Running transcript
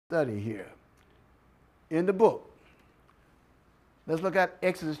study here. In the book, let's look at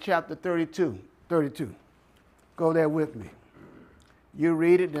Exodus chapter 32. Go there with me. You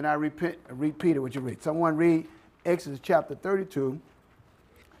read it, then I repeat it what you read. Someone read Exodus chapter 32,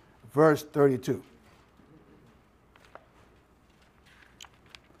 verse 32.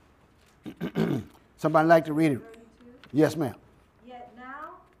 Somebody like to read it? 32. Yes, ma'am. Yet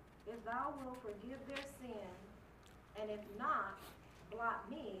now, if thou wilt forgive their sin, and if not, blot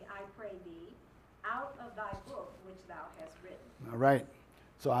me, I pray thee, out of thy book which thou hast written. All right.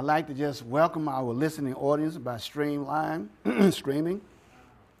 So I'd like to just welcome our listening audience by streaming. And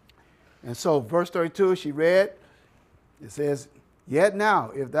so verse 32, she read, it says, yet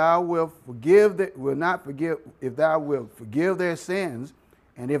now, if thou wilt forgive their sins,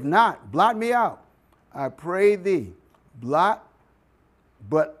 and if not, blot me out. I pray thee, blot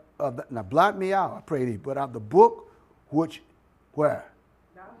me out, I pray thee, but of the book which, where?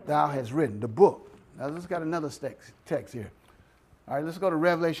 Thou hast written, the book. Now let's got another text here. All right, let's go to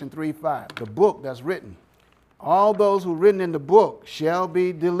Revelation 3:5, the book that's written. All those who are written in the book shall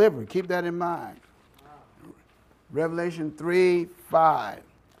be delivered. Keep that in mind. Revelation 3:5.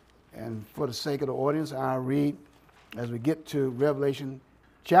 And for the sake of the audience, I'll read as we get to Revelation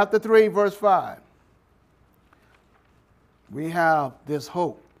chapter 3, verse 5. We have this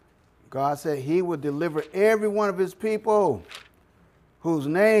hope. God said he would deliver every one of his people whose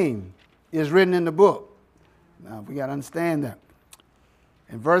name is written in the book. Now, we got to understand that.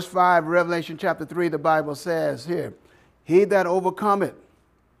 In verse 5, Revelation chapter 3, the Bible says here, he that overcometh,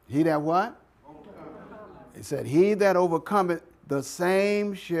 he that what? It said, he that overcometh, the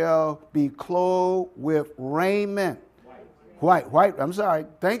same shall be clothed with raiment. White, I'm sorry.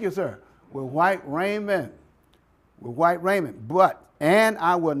 Thank you, sir. With white raiment. With white raiment. And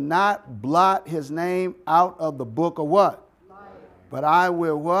I will not blot his name out of the book of what? Life. But I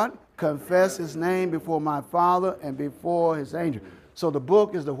will what? Confess his name before my Father and before his angel. So the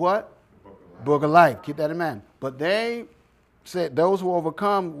book is the what? Book of life. Keep that in mind. But they said those who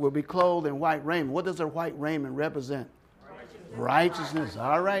overcome will be clothed in white raiment. What does a white raiment represent? Righteousness.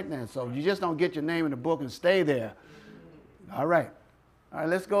 All right, then. So you just don't get your name in the book and stay there. All right. All right,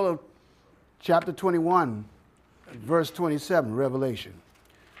 let's go to chapter 21, verse 27, Revelation.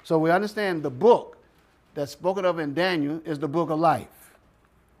 So we understand the book that's spoken of in Daniel is the book of life.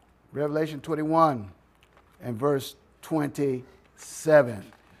 Revelation 21 and verse 27.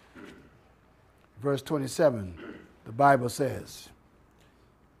 Verse 27, the Bible says,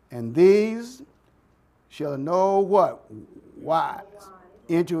 and these shall know what? Why?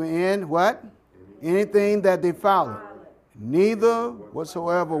 Enter in what? Anything that defileth, neither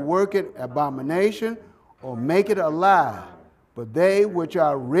whatsoever worketh abomination or make it a lie, but they which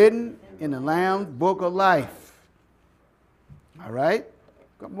are written in the Lamb's book of life. All right?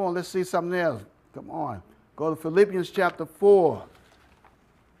 Come on, let's see something else. Come on. Go to Philippians chapter 4.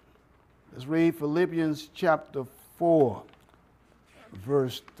 Let's read Philippians chapter 4,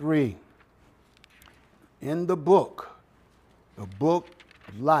 verse 3. In the book of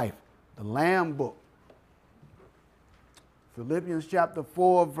life, the Lamb book. Philippians chapter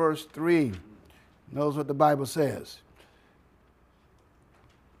 4, verse 3. Knows what the Bible says.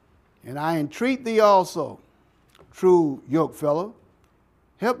 And I entreat thee also, true yokefellow,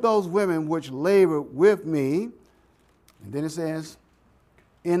 help those women which labor with me. And then it says,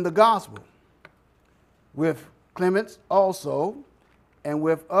 in the gospel, with Clements also, and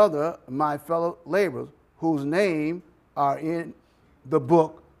with other my fellow laborers, whose name are in the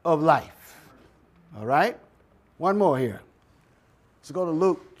book of life. All right? One more here. Let's go to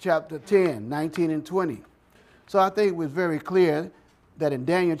Luke chapter 10, 19 and 20. So I think it was very clear that in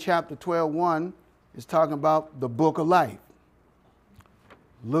Daniel chapter 12:1, it's talking about the book of life.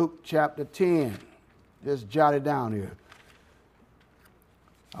 Luke chapter 10. Just jot it down here.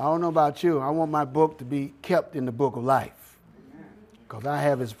 I don't know about you. I want my book to be kept in the book of life. Because I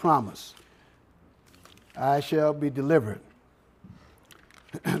have his promise. I shall be delivered.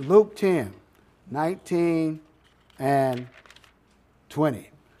 Luke 10, 19 and 20.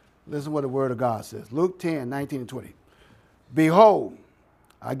 Listen what the word of God says. Luke 10, 19 and 20. Behold,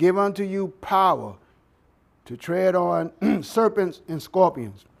 I give unto you power to tread on serpents and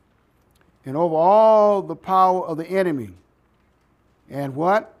scorpions, and over all the power of the enemy. And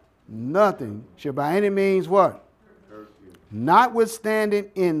what? Nothing shall by any means what? Notwithstanding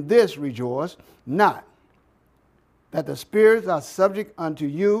in this rejoice, not that the spirits are subject unto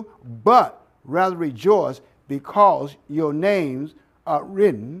you, but rather rejoice because your names are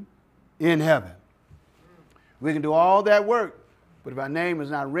written in heaven. We can do all that work, but if our name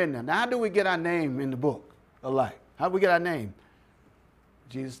is not written there. Now, how do we get our name in the book of life? How do we get our name?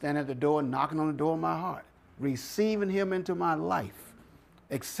 Jesus standing at the door, knocking on the door of my heart, receiving him into my life,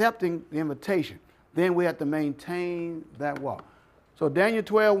 accepting the invitation. Then we have to maintain that walk. So Daniel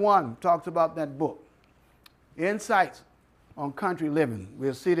 12:1 talks about that book. Insights on country living.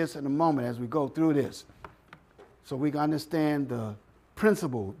 We'll see this in a moment as we go through this, so we can understand the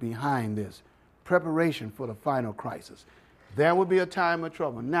principle behind this. Preparation for the final crisis. There will be a time of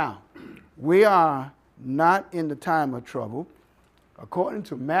trouble. Now, we are not in the time of trouble. According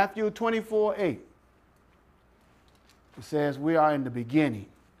to Matthew 24:8, it says we are in the beginning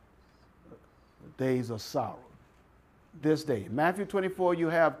of days of sorrow. This day. In Matthew 24, you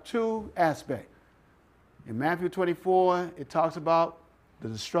have two aspects. In Matthew 24, it talks about the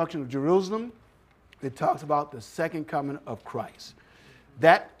destruction of Jerusalem. It talks about the second coming of Christ.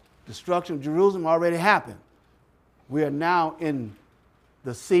 That destruction of Jerusalem already happened. We are now in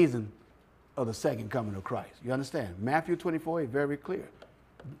the season of the second coming of Christ. You understand? Matthew 24 is very clear.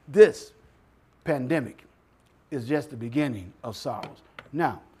 This pandemic is just the beginning of sorrows.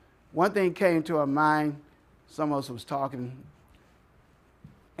 Now, one thing came to our mind. Some of us was talking,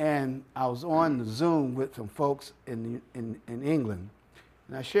 and I was on the Zoom with some folks in England,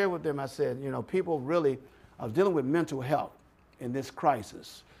 and I shared with them, I said, you know, people really, I was dealing with mental health in this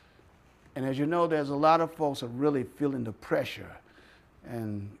crisis. And as you know, there's a lot of folks are really feeling the pressure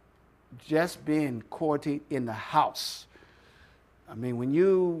and just being quarantined in the house. I mean, when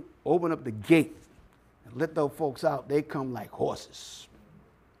you open up the gate and let those folks out, they come like horses.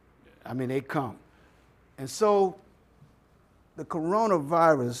 I mean, they come. And so the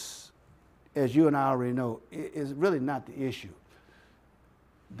coronavirus, as you and I already know, is really not the issue.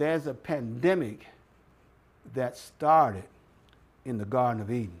 There's a pandemic that started in the Garden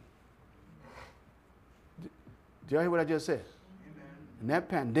of Eden. Did y'all hear what I just said? Amen. And that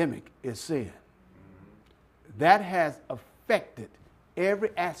pandemic is sin. Mm-hmm. That has affected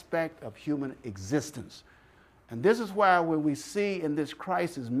every aspect of human existence. And this is why when we see in this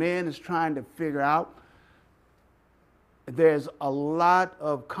crisis, man is trying to figure out, there's a lot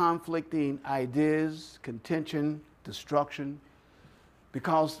of conflicting ideas, contention, destruction,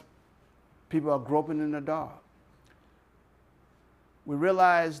 because people are groping in the dark. We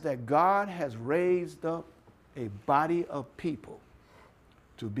realize that God has raised up a body of people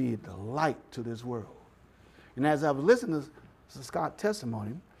to be the light to this world. And as I was listening to Scott's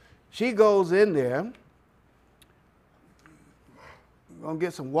testimony, she goes in there, we're going to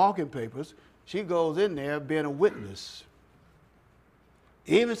get some walking papers. She goes in there being a witness,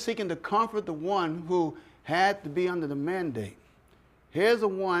 even seeking to comfort the one who had to be under the mandate. Here's the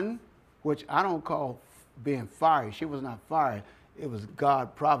one which I don't call being fired. She was not fired. It was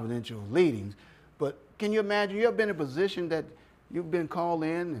God providential leadings. But can you imagine, you ever been in a position that you've been called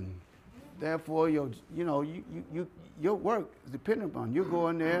in and therefore your work is dependent upon you go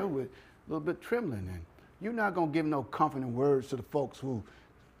in there with a little bit trembling, and you're not going to give no comforting words to the folks who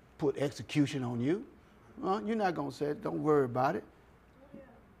put execution on you. You're not going to say, don't worry about it.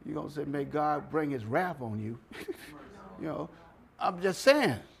 You're going to say, may God bring his wrath on you. You know, I'm just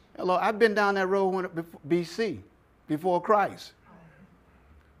saying. Hello, I've been down that road when BC, before Christ.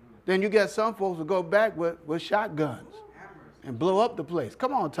 Then you got some folks who go back with shotguns and blow up the place.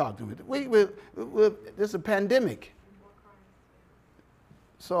 Come on, talk to me. This is a pandemic.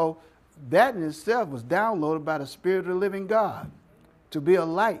 So that in itself was downloaded by the Spirit of the living God to be a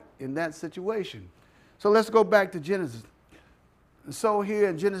light in that situation. So let's go back to Genesis. And so here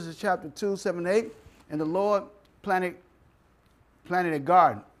in Genesis chapter 2, 7, 8, and the Lord planted a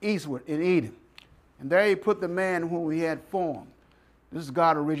garden eastward in Eden. And there he put the man whom he had formed. This is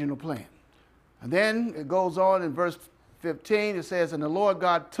God's original plan. And then it goes on in verse 15, it says, and the Lord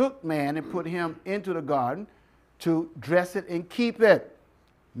God took man and put him into the garden to dress it and keep it.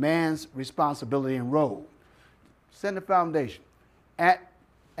 Man's responsibility and role. Set the foundation. At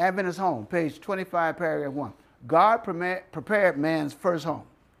Adventist Home, page 25, paragraph 1. God prepared man's first home.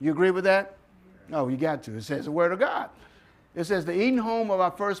 You agree with that? No, you got to. It says the word of God. It says the Eden home of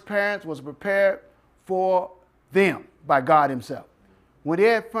our first parents was prepared for them by God himself. When he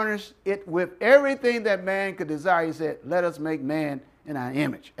had furnished it with everything that man could desire, he said, let us make man in our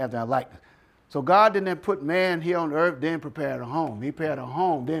image, after our likeness. So God didn't put man here on earth, then prepared a home. He prepared a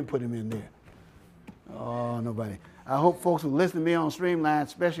home, then put him in there. Oh, nobody. I hope folks who listen to me on Streamline,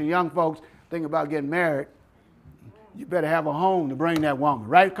 especially young folks, think about getting married. You better have a home to bring that woman.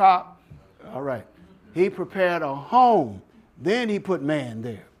 Right, Cop? All right. He prepared a home, then he put man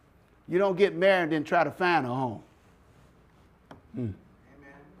there. You don't get married and then try to find a home. Amen.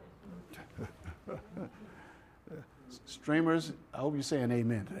 Streamers, I hope you're saying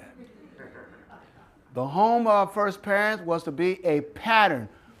amen to that. The home of our first parents was to be a pattern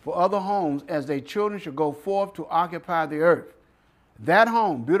for other homes as their children should go forth to occupy the earth. That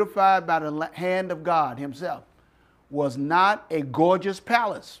home, beautified by the hand of God himself, was not a gorgeous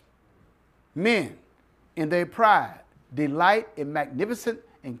palace. Men, in their pride, delight in magnificent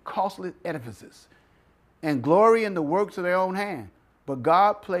and costly edifices and glory in the works of their own hand. But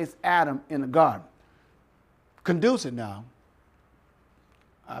God placed Adam in the garden. Conducive now.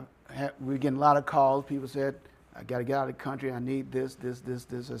 We're getting a lot of calls. People said, I got to get out of the country. I need this.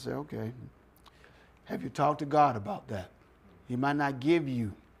 I said, okay. Have you talked to God about that? He might not give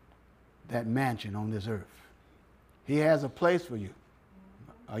you that mansion on this earth. He has a place for you.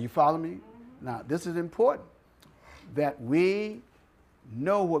 Are you following me? Now, this is important, that we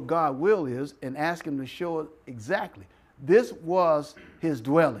know what God's will is and ask him to show it exactly. This was his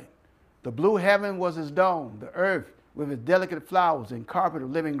dwelling. The blue heaven was his dome. The earth with its delicate flowers and carpet of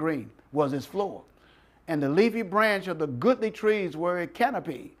living green was his floor. And the leafy branch of the goodly trees were a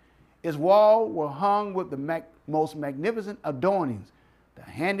canopy. Its walls were hung with the most magnificent adornings, the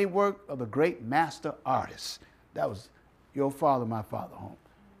handiwork of the great master artist. That was your father, my father home.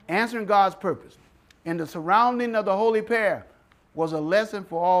 Answering God's purpose. In the surrounding of the holy pair was a lesson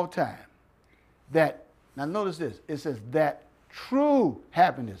for all time. That, now notice this, it says that true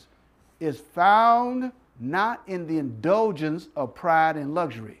happiness is found not in the indulgence of pride and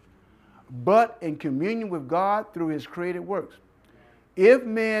luxury, but in communion with God through his created works. If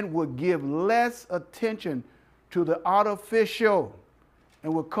men would give less attention to the artificial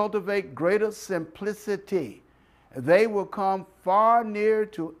and would cultivate greater simplicity, they will come far near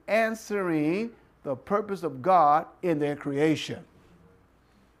to answering the purpose of God in their creation.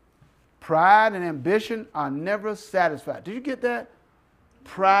 Pride and ambition are never satisfied. Did you get that?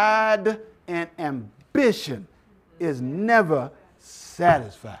 Pride and ambition is never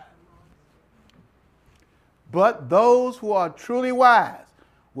satisfied. But those who are truly wise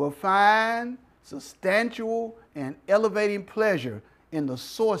will find substantial and elevating pleasure in the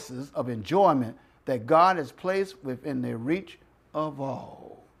sources of enjoyment that God has placed within the reach of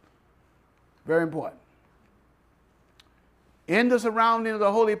all. Very important. In the surrounding of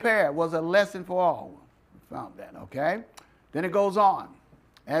the holy pair was a lesson for all. We found that, okay? Then it goes on.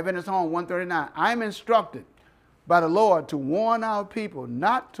 Adventist Home 139. I am instructed by the Lord to warn our people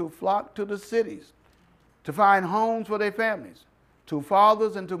not to flock to the cities, to find homes for their families. To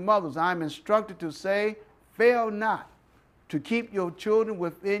fathers and to mothers, I am instructed to say, fail not to keep your children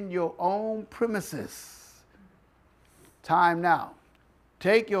within your own premises. Time now.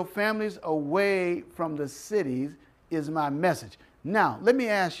 Take your families away from the cities is my message. Now, let me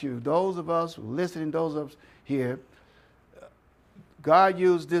ask you, those of us listening, those of us here, God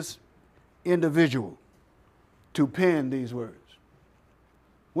used this individual to pen these words.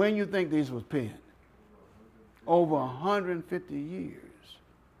 When you think these was penned? Over 150 years.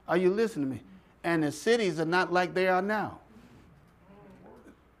 Are you listening to me? And the cities are not like they are now.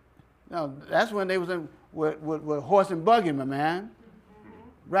 Now, that's when they was in with horse and buggy, my man.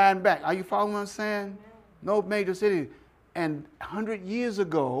 Riding back. Are you following what I'm saying? No major city. And 100 years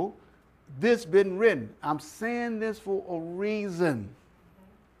ago, this been written. I'm saying this for a reason.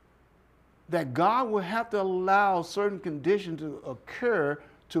 That God will have to allow certain conditions to occur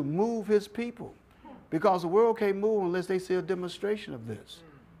to move his people. Because the world can't move unless they see a demonstration of this.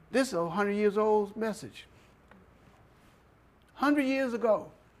 This is a 100 years old message. 100 years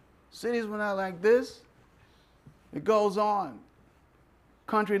ago, cities were not like this. It goes on.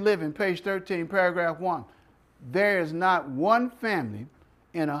 Country Living, page 13, paragraph 1. There is not one family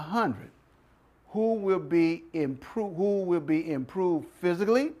in 100 who will be improved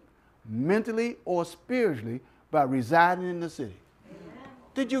physically, mentally, or spiritually by residing in the city. Amen.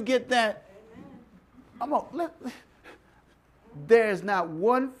 Did you get that? There is not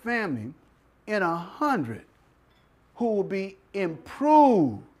one family in 100 who will be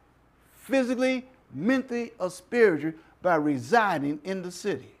improved physically, mentally, or spiritually by residing in the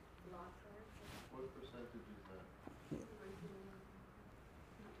city. What percentage is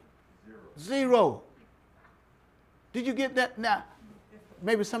that? Zero. Did you get that? Now,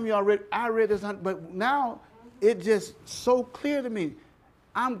 maybe some of y'all read, I read this, but now it's just so clear to me.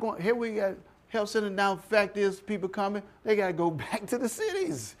 Here we got health center now. Fact is, people coming, they got to go back to the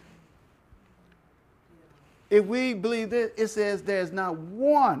cities. If we believe this, it says there's not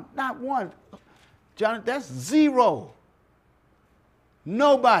one, Jonathan, that's zero.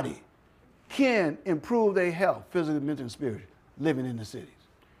 Nobody can improve their health, physically, mentally, and spiritually, living in the cities.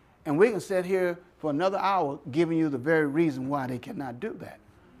 And we can sit here for another hour giving you the very reason why they cannot do that.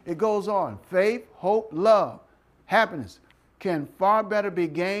 It goes on. Faith, hope, love, happiness can far better be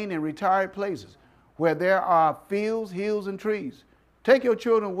gained in retired places where there are fields, hills, and trees. Take your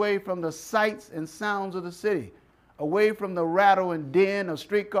children away from the sights and sounds of the city, away from the rattle and din of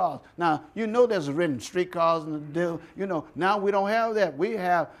streetcars. Now, you know there's written streetcars and now we don't have that. We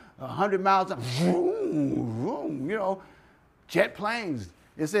have 100 miles, vroom, vroom, jet planes.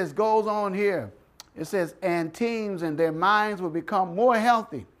 It says, goes on here. It says, and teens and their minds will become more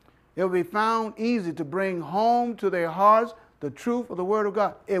healthy. It will be found easy to bring home to their hearts the truth of the word of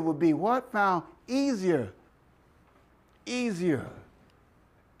God. It will be what? Found easier. Easier.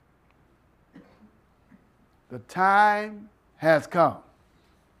 The time has come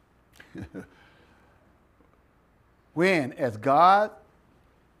when, as God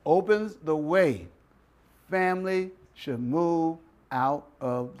opens the way, family should move out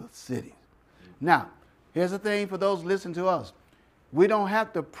of the cities. Now, here's the thing for those listening to us. We don't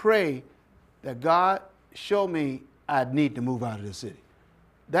have to pray that God show me I need to move out of the city.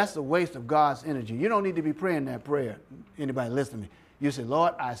 That's a waste of God's energy. You don't need to be praying that prayer. Anybody listening to me? You say,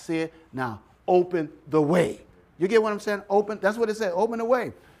 Lord, I see it. Now open the way. You get what I'm saying? Open. That's what it said. Open the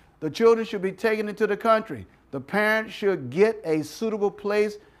way. The children should be taken into the country. The parents should get a suitable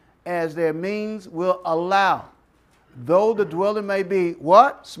place as their means will allow. Though the dwelling may be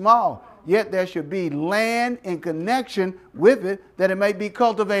what? Small. Yet there should be land in connection with it that it may be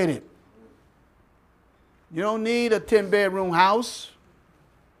cultivated. You don't need a 10-bedroom house,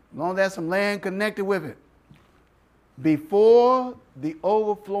 as long as there's some land connected with it. Before the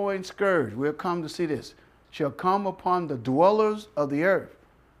overflowing scourge, we'll come to see this, shall come upon the dwellers of the earth,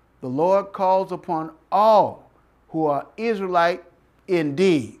 the Lord calls upon all who are Israelite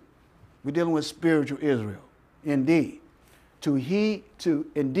indeed. We're dealing with spiritual Israel, indeed. To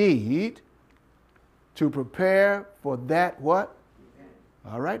prepare for that what?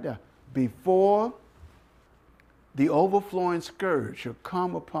 All right now. Before the overflowing scourge shall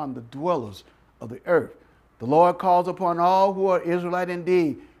come upon the dwellers of the earth. The Lord calls upon all who are Israelite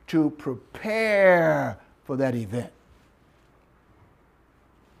indeed to prepare for that event.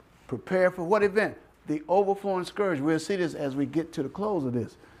 Prepare for what event? The overflowing scourge. We'll see this as we get to the close of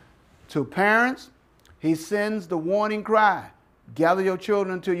this. To parents, he sends the warning cry. Gather your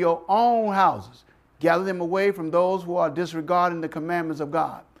children to your own houses. Gather them away from those who are disregarding the commandments of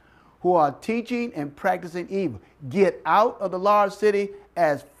God, who are teaching and practicing evil. Get out of the large city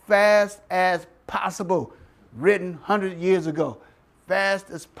as fast as possible. Written 100 years ago. Fast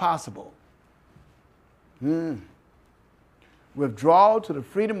as possible. Withdraw to the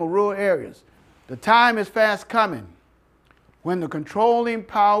freedom of rural areas. The time is fast coming when the controlling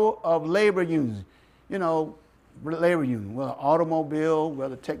power of labor unions, labor union, whether automobile,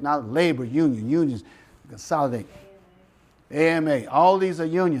 whether technology, labor unions, consolidate. AMA, all these are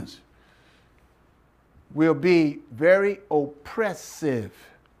unions, will be very oppressive.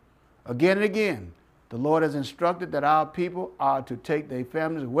 Again and again, the Lord has instructed that our people are to take their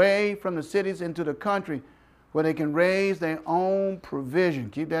families away from the cities into the country where they can raise their own provision.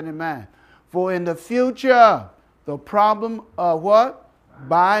 Keep that in mind. For in the future, the problem of what?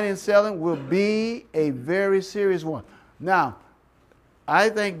 Buying and selling will be a very serious one. Now, I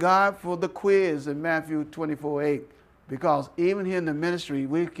thank God for the quiz in Matthew 24:8, because even here in the ministry,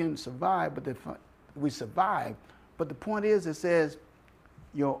 we can survive, but we survive. But the point is, it says,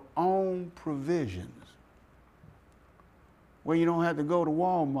 your own provisions, where you don't have to go to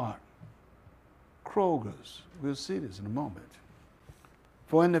Walmart, Kroger's. We'll see this in a moment.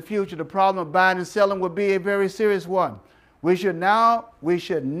 For in the future, the problem of buying and selling will be a very serious one. We should now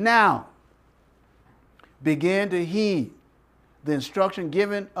begin to heed the instruction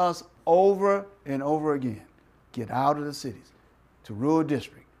given us over and over again. Get out of the cities to rural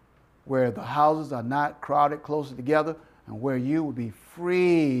district, where the houses are not crowded closer together and where you will be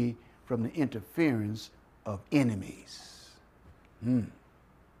free from the interference of enemies.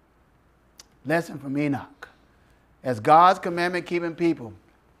 Lesson from Enoch. As God's commandment-keeping people,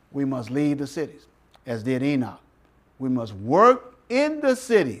 we must leave the cities, as did Enoch. We must work in the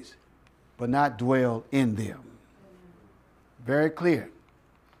cities, but not dwell in them. Very clear.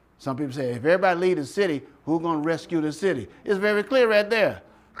 Some people say, if everybody leave the city, who's going to rescue the city? It's very clear right there.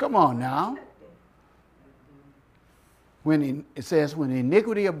 Come on now. It says, when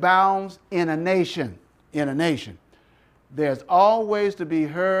iniquity abounds in a nation, there's always to be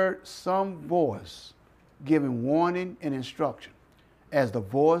heard some voice giving warning and instruction, as the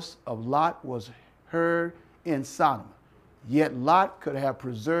voice of Lot was heard in Sodom. Yet Lot could have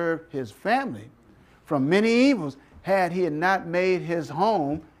preserved his family from many evils had he not made his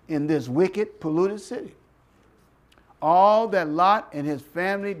home in this wicked, polluted city. All that Lot and his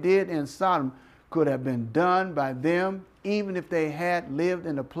family did in Sodom could have been done by them, even if they had lived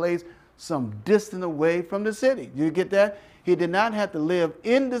in a place some distance away from the city. You get that? He did not have to live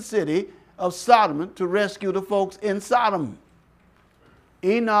in the city of Sodom to rescue the folks in Sodom.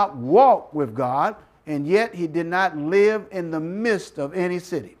 Enoch walked with God, and yet he did not live in the midst of any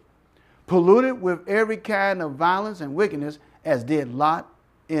city, polluted with every kind of violence and wickedness, as did Lot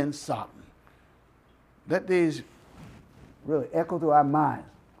in Sodom. Let these really echo through our minds.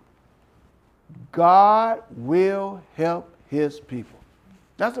 God will help his people.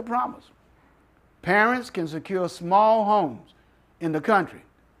 That's a promise. Parents can secure small homes in the country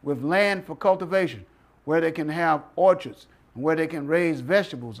with land for cultivation, where they can have orchards and where they can raise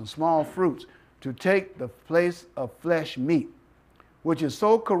vegetables and small fruits to take the place of flesh meat, which is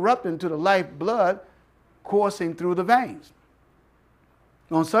so corrupting to the lifeblood coursing through the veins.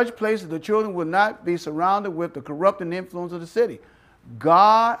 On such places, the children will not be surrounded with the corrupting influence of the city.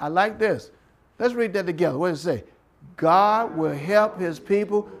 God, I like this. Let's read that together. What does it say? God will help his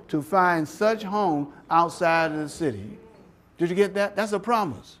people to find such home outside of the city. Did you get that? That's a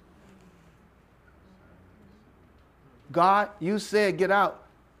promise. God, you said get out.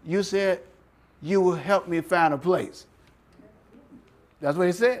 You said you will help me find a place. That's what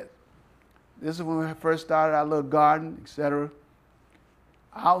he said. This is when we first started our little garden, etc.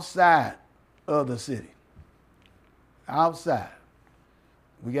 Outside of the city. Outside.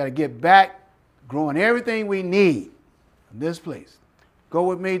 We got to get back growing everything we need in this place. Go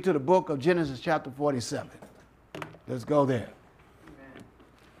with me to the book of Genesis chapter 47. Let's go there. Amen.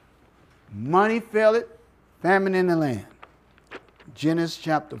 Money faileth, famine in the land. Genesis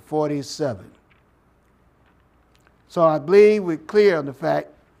chapter 47. So I believe we're clear on the fact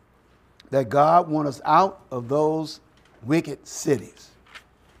that God wants us out of those wicked cities.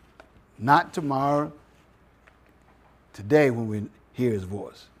 Not tomorrow, today when we hear his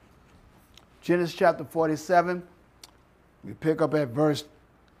voice. Genesis chapter 47, we pick up at verse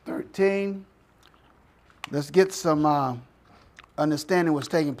 13. Let's get some understanding what's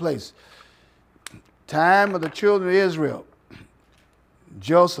taking place. Time of the children of Israel.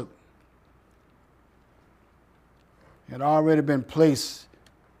 Joseph had already been placed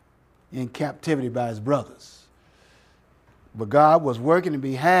in captivity by his brothers. But God was working in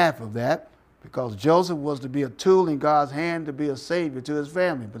behalf of that because Joseph was to be a tool in God's hand to be a savior to his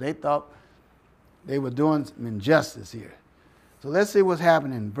family. But they thought they were doing some injustice here. So let's see what's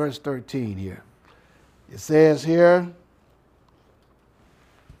happening in verse 13 here. It says here,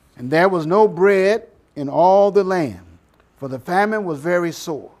 and there was no bread in all the land, for the famine was very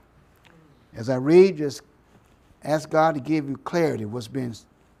sore. As I read, just ask God to give you clarity what's being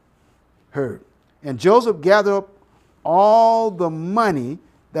heard. And Joseph gathered up all the money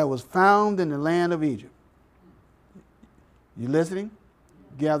that was found in the land of Egypt. You listening?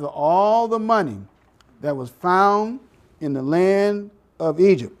 Gather all the money that was found in the land of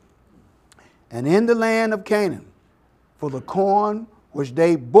Egypt and in the land of Canaan for the corn which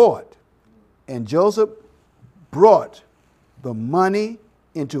they bought. And Joseph brought the money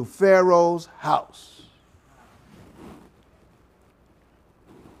into Pharaoh's house.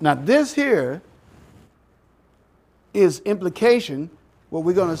 Now this here is implication. What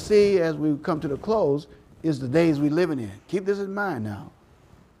we're going to see as we come to the close is the days we're living in. Keep this in mind now.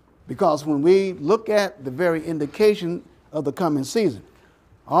 Because when we look at the very indication of the coming season,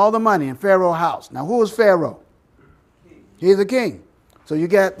 all the money in Pharaoh's house. Now who is Pharaoh? He's a king. So you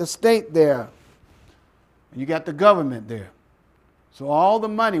got the state there. And you got the government there. So all the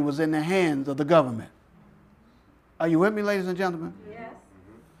money was in the hands of the government. Are you with me, ladies and gentlemen? Yes.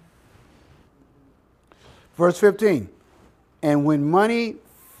 Verse 15. And when money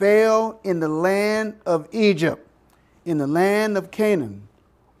fell in the land of Egypt, in the land of Canaan,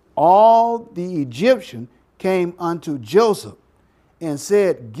 all the Egyptians came unto Joseph and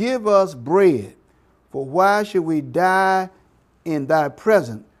said, give us bread, for why should we die in thy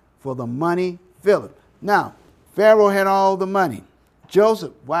presence? For the money filleth. Now, Pharaoh had all the money.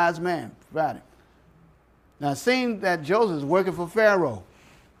 Joseph, wise man, provided. Now, it seems that Joseph is working for Pharaoh.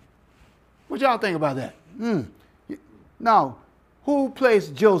 What y'all think about that? Now, who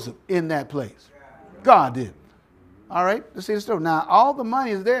placed Joseph in that place? God did. All right, let's see the story. Now, all the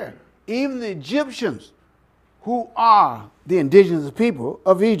money is there. Even the Egyptians, who are the indigenous people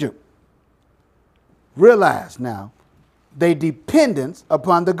of Egypt, realize now they dependence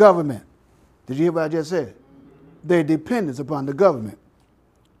upon the government. Did you hear what I just said? Their dependence upon the government.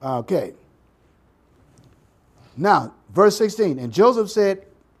 Okay. Now, verse 16. And Joseph said,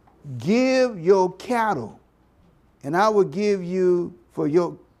 give your cattle, and I will give you for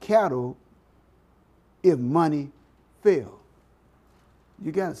your cattle if money fail.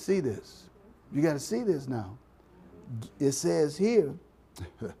 You got to see this. You got to see this now. It says here,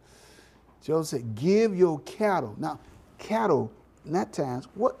 Joseph said, give your cattle. Now, cattle, in that time,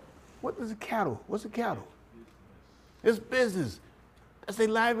 what is a cattle? What's a cattle? It's business. That's their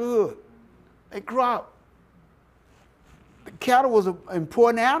livelihood. They crop. The cattle was an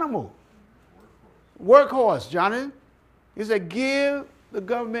important animal. Workhorse, Johnny. He said, give the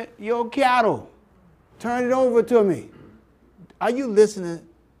government your cattle. Turn it over to me. Are you listening?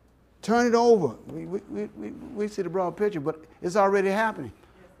 Turn it over. We see the broad picture, but it's already happening.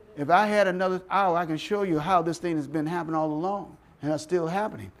 If I had another hour, I can show you how this thing has been happening all along, and it's still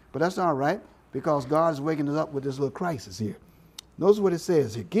happening. But that's all right, because God is waking us up with this little crisis here. Notice what it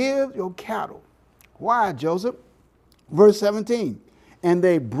says here. Give your cattle. Why, Joseph? Verse 17. And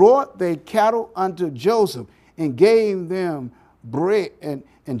they brought their cattle unto Joseph and gave them bread,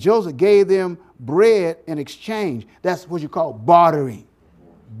 and Joseph gave them bread in exchange. That's what you call bartering.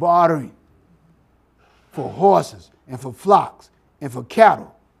 Bartering for horses and for flocks and for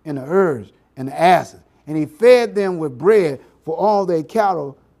cattle and the herds and the asses. And he fed them with bread for all their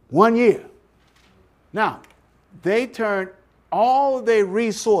cattle 1 year. Now, they turned all their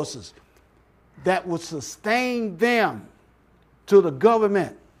resources that would sustain them to the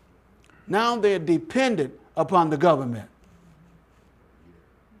government. Now they're dependent upon the government.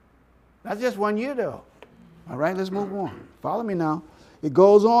 That's just 1 year, though. All right, let's move on. Follow me now. It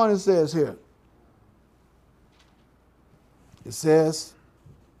goes on and says here. It says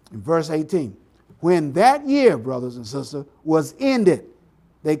in verse 18, when that year, brothers and sisters, was ended,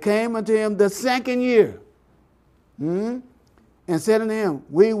 they came unto him the second year and said unto him,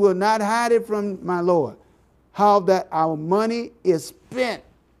 we will not hide it from my Lord, how that our money is spent.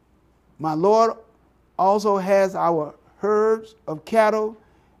 My Lord also has our herds of cattle.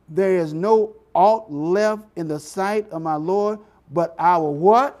 There is no aught left in the sight of my Lord, but our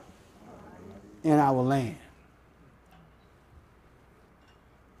what? In our land.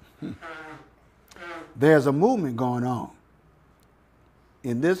 There's a movement going on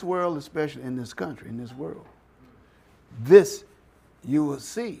in this world, especially in this country, in this world. This, you will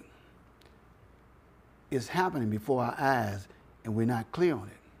see, is happening before our eyes, and we're not clear on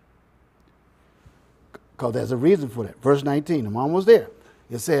it. Because there's a reason for that. Verse 19, I'm almost there.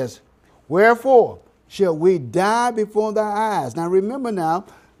 It says, wherefore shall we die before thy eyes? Now remember now,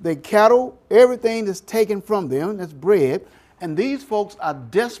 the cattle, everything is taken from them, that's bread, and these folks are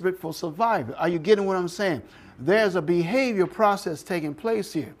desperate for survival. Are you getting what I'm saying? There's a behavior process taking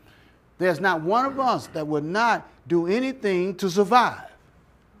place here. There's not one of us that would not do anything to survive.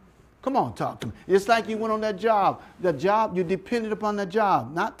 Come on, talk to me. It's like you went on that job. The job, you depended upon that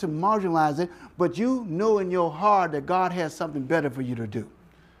job, not to marginalize it, but you know in your heart that God has something better for you to do.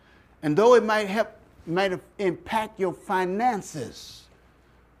 And though it might impact your finances,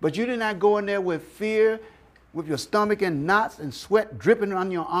 but you did not go in there with fear, with your stomach in knots and sweat dripping on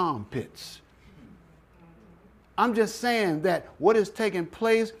your armpits. I'm just saying that what is taking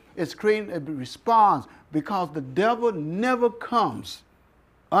place is creating a response, because the devil never comes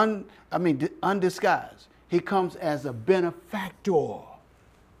undisguised. He comes as a benefactor.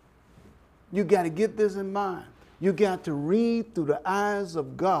 You got to get this in mind. You got to read through the eyes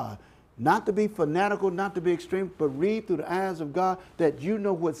of God. Not to be fanatical, not to be extreme, but read through the eyes of God, that you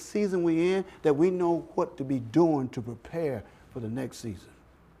know what season we're in, that we know what to be doing to prepare for the next season.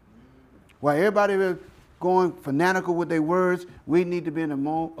 While everybody is going fanatical with their words, we need to be in a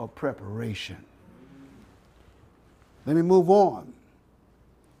mode of preparation. Let me move on.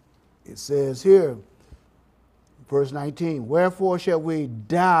 It says here, verse 19, wherefore shall we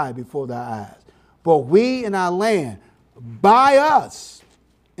die before thy eyes? For we in our land, buy us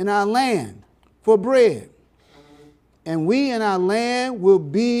in our land for bread, and we in our land will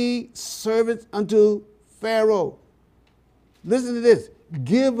be servants unto Pharaoh. Listen to this.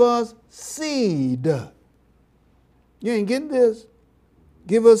 Give us seed. You ain't getting this.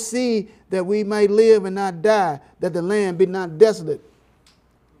 Give us seed that we may live and not die, that the land be not desolate.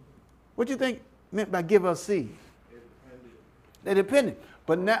 What do you think meant by give us seed? They're dependent.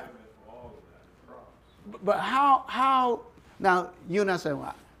 But now, but how, now you and I say,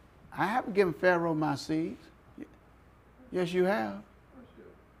 well, I haven't given Pharaoh my seeds. Yes, you have.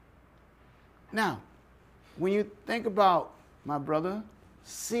 Now, when you think about, my brother,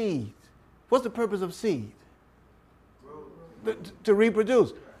 seeds, what's the purpose of seeds? To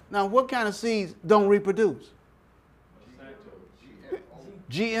reproduce. Now, what kind of seeds don't reproduce?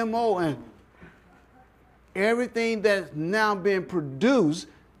 GMO and everything that's now being produced,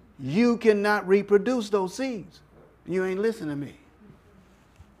 you cannot reproduce those seeds. You ain't listening to me.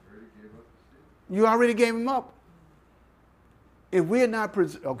 You already gave them up. If we're not,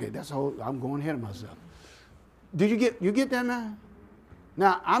 okay, that's whole. I'm going ahead of myself. Did you get that, man?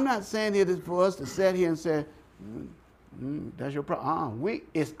 Now, I'm not saying it is for us to sit here and say, that's your problem.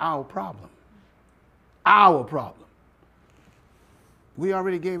 It's our problem. Our problem. We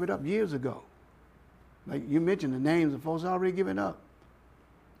already gave it up years ago. Like you mentioned, the names of folks already given up.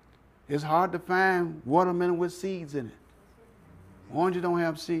 It's hard to find watermelon with seeds in it. Oranges don't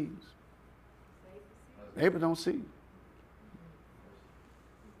have seeds. Apple don't seed.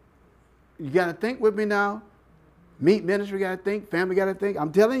 You got to think with me now. M.E.E.T. ministry got to think. Family got to think.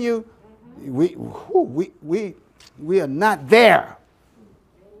 I'm telling you, we are not there.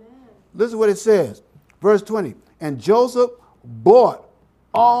 Amen. Listen to what it says. Verse 20. And Joseph bought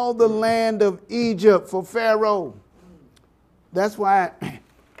all the land of Egypt for Pharaoh. That's why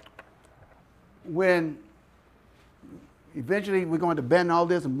when eventually we're going to abandon all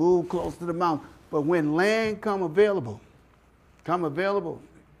this and move close to the mountain, but when land come available,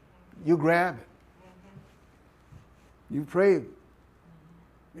 you grab it. You pray.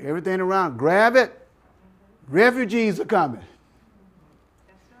 Everything around, grab it. Refugees are coming.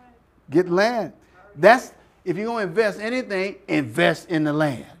 That's right. Get land. That's, if you're going to invest anything, invest in the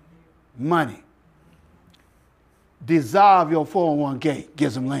land. Money. Dissolve your 401k.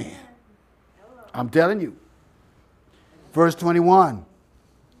 Get some land. I'm telling you. Verse 21.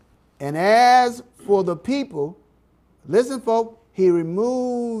 And as for the people, listen, folks, he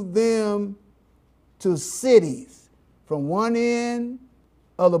removed them to cities from one end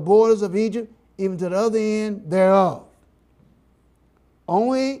of the borders of Egypt even to the other end thereof.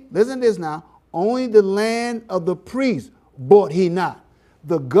 Only, listen to this now, only the land of the priests bought he not.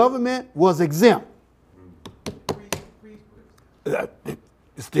 The government was exempt.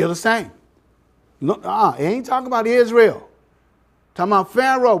 It's still the same. Look, it ain't talking about Israel. Talking about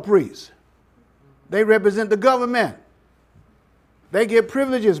Pharaoh priests. They represent the government. They get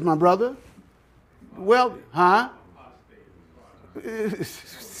privileges, my brother. Well, huh?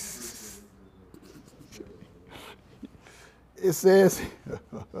 It says,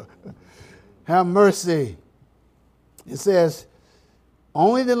 have mercy. It says,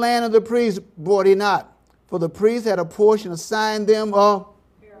 only the land of the priests bought he not, for the priests had a portion assigned them of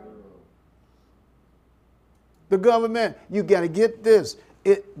the government. You got to get this.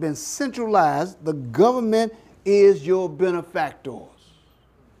 It's been centralized. The government is your benefactors.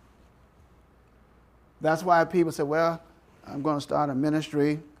 That's why people say, well, I'm going to start a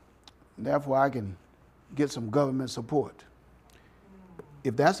ministry, therefore I can get some government support.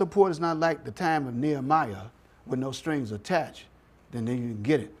 If that support is not like the time of Nehemiah, with no strings attached, then you can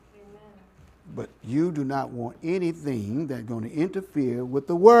get it. Amen. But you do not want anything that's going to interfere with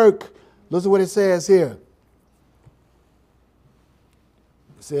the work. Listen to what it says here.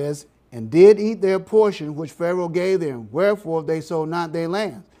 It says, and did eat their portion which Pharaoh gave them, wherefore they sold not their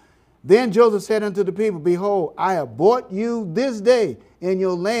lands. Then Joseph said unto the people, behold, I have bought you this day in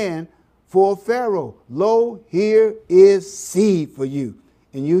your land for Pharaoh. Lo, here is seed for you,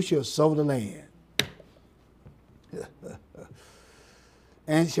 and you shall sow the land.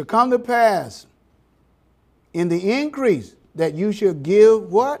 And it shall come to pass in the increase that you shall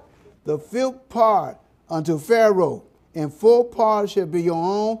give what? The fifth part unto Pharaoh, and 4 parts shall be your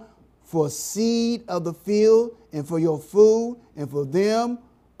own for seed of the field, and for your food, and for them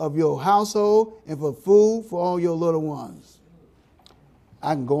of your household, and for food for all your little ones.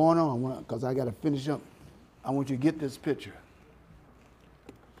 I can go on because I got to finish up. I want you to get this picture.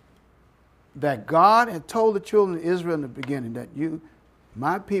 That God had told the children of Israel in the beginning that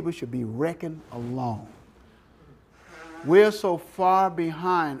my people should be reckoned alone. We're so far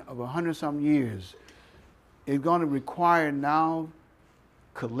behind of 100-something years. It's going to require now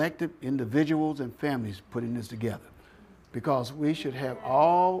collective individuals and families putting this together, because we should have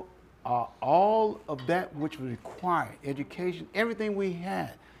all of that which was required, education, everything we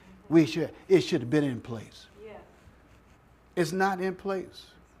had. It should have been in place. Yeah. It's not in place.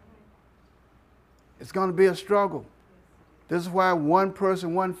 It's going to be a struggle. This is why one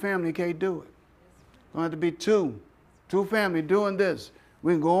person, one family can't do it. It's going to have to be two families doing this.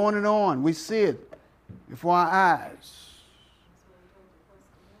 We can go on and on. We see it before our eyes.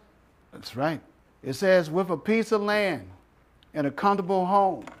 That's right. It says, with a piece of land and a comfortable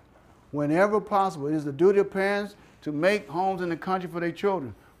home, whenever possible. It is the duty of parents to make homes in the country for their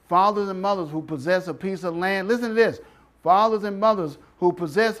children. Fathers and mothers who possess a piece of land, listen to this. Fathers and mothers who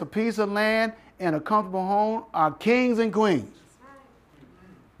possess a piece of land and a comfortable home are kings and queens.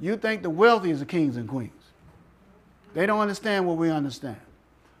 You think the wealthy is the kings and queens. They don't understand what we understand.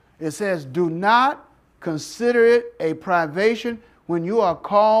 It says, do not consider it a privation when you are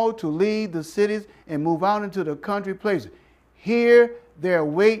called to leave the cities and move out into the country places. Here there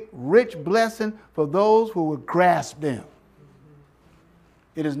await rich blessing for those who will grasp them.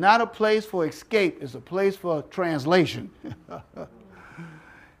 It is not a place for escape. It's a place for translation.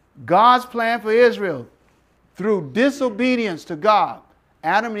 God's plan for Israel, through disobedience to God,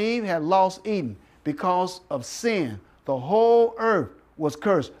 Adam and Eve had lost Eden because of sin. The whole earth was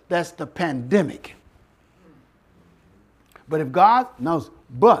cursed. That's the pandemic. But if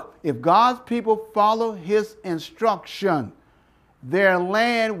God's people follow his instruction, their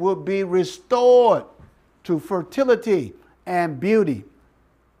land will be restored to fertility and beauty.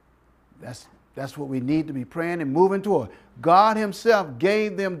 That's what we need to be praying and moving toward. God himself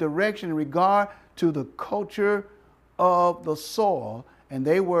gave them direction in regard to the culture of the soil, and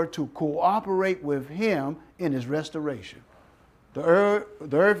they were to cooperate with him in his restoration. The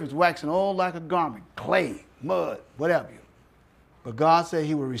earth is waxing old like a garment, clay, mud, whatever. But God said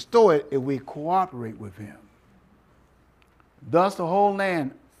he will restore it if we cooperate with him. Thus, the whole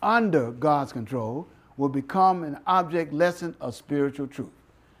land under God's control will become an object lesson of spiritual truth.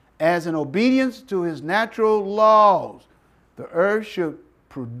 As in obedience to his natural laws, the earth should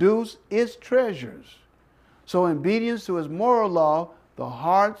produce its treasures. So in obedience to his moral law, the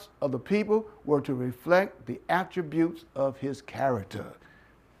hearts of the people were to reflect the attributes of his character,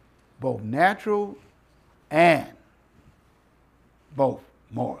 both natural and both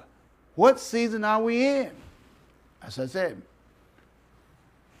moral. What season are we in? As I said,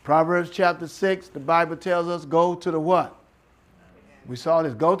 Proverbs chapter 6, the Bible tells us, go to the what? We saw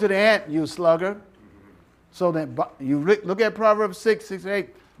this. Go to the ant, you slugger. So that you look at Proverbs 6, 6, 8.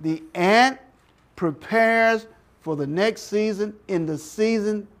 The ant prepares for the next season in the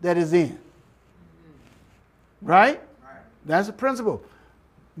season that is in. Right? That's the principle.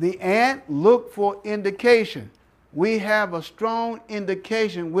 The ant look for indication. We have a strong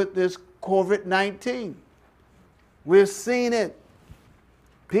indication with this COVID-19. We're seeing it.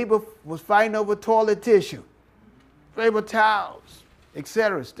 People was fighting over toilet tissue, paper towels,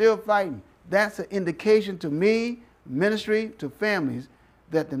 etc. Still fighting. That's an indication to me, ministry, to families,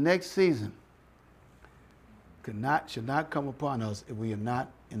 that the next season should not come upon us if we are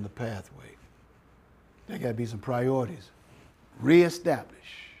not in the pathway. There got to be some priorities. Reestablish.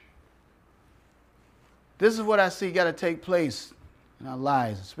 This is what I see got to take place in our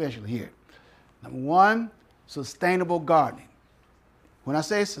lives, especially here. Number one, sustainable gardening. When I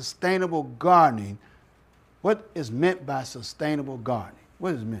say sustainable gardening, what is meant by sustainable gardening?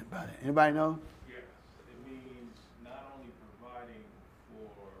 What is meant by that? Anybody know? Yes, it means not only providing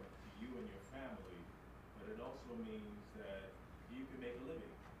for you and your family, but it also means that you can make a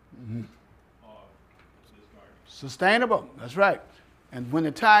living on this garden. Sustainable, that's right. And when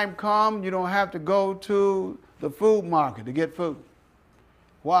the time comes, you don't have to go to the food market to get food.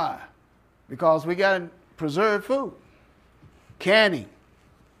 Why? Because we got to preserve food. Canning,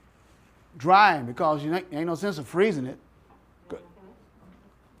 drying, because you ain't no sense of freezing it.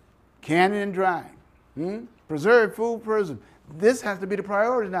 Canning and drying. Preserve food, preserve. This has to be the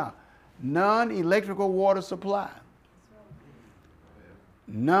priority now. Non-electrical water supply.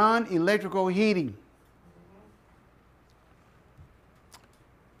 Non-electrical heating.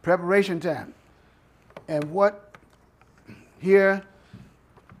 Preparation time. And what here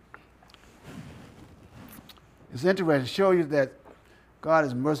is interesting, to show you that God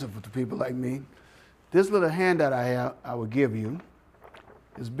is merciful to people like me. This little handout I have, I will give you.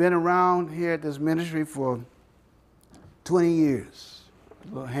 It's been around here at this ministry for 20 years.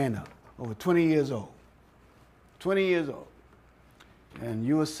 A little handout, over 20 years old. 20 years old. And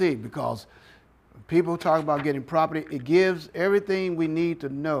you will see, because people talk about getting property, it gives everything we need to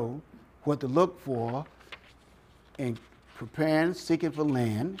know what to look for in preparing, seeking for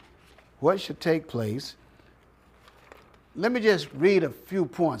land, what should take place. Let me just read a few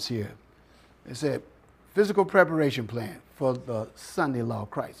points here. It said, physical preparation plan for the Sunday law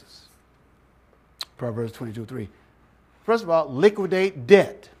crisis. Proverbs 22:3. First of all, liquidate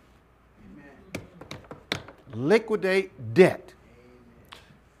debt. Amen. Liquidate debt.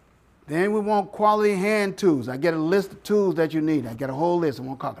 Then we want quality hand tools. I get a list of tools that you need. I get a whole list. I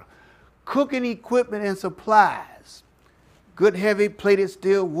won't call it. Cooking equipment and supplies. Good heavy plated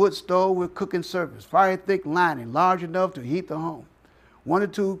steel wood stove with cooking surface. Fire thick lining, large enough to heat the home. 1 or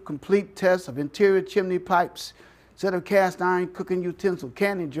 2 complete tests of interior chimney pipes. Set of cast iron cooking utensil,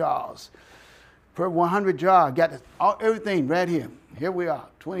 candy jars. Per 100 jar, got everything right here. Here we are,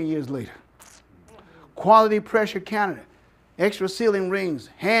 20 years later. Quality pressure counter. Extra sealing rings,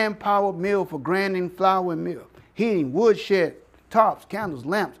 hand-powered mill for grinding flour and meal, heating, wood shed, tarps, candles,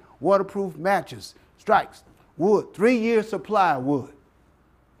 lamps, waterproof matches, strikes, wood, 3-year supply of wood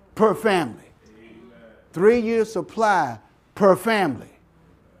per family. 3-year supply per family.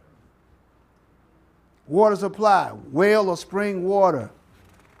 Water supply, well or spring water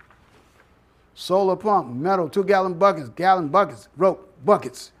solar pump, metal, 2-gallon buckets, rope,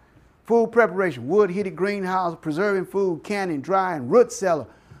 buckets, food preparation, wood heated greenhouse, preserving food, canning, drying, root cellar,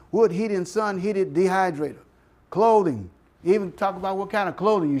 wood heating, sun heated dehydrator, clothing, even talk about what kind of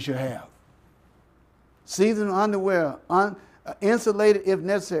clothing you should have. Seasonal underwear, insulated if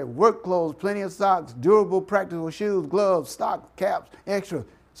necessary, work clothes, plenty of socks, durable practical shoes, gloves, socks, caps, extra,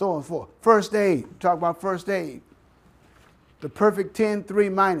 so on and forth. First aid, talk about first aid. The perfect 10, 3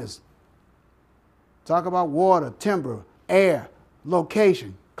 minus. Talk about water, timber, air,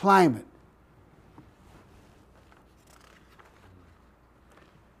 location, climate.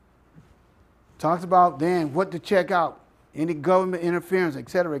 Talks about then what to check out, any government interference, et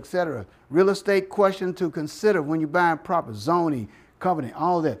cetera, et cetera. Real estate question to consider when you're buying property, zoning, covenant,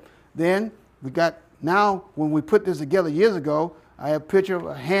 all that. Then we got, now when we put this together years ago, I have a picture of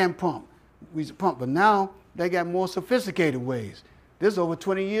a hand pump. We used to pump, but now they got more sophisticated ways. This is over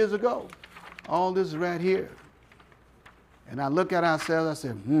 20 years ago. All this is right here. And I look at ourselves, I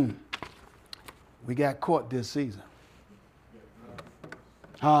said, we got caught this season.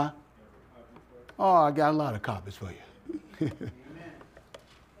 Huh? Oh, I got a lot of copies for you.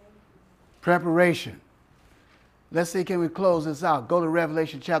 Preparation. Let's see, can we close this out? Go to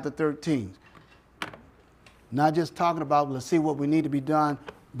Revelation chapter 13. Not just talking about, let's see what we need to be done,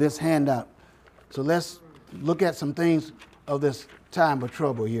 this handout. So let's look at some things of this time of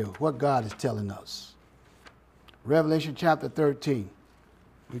trouble here, what God is telling us. Revelation chapter 13.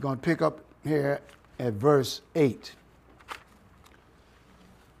 We're going to pick up here at verse 8.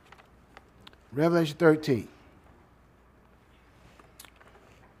 Revelation 13.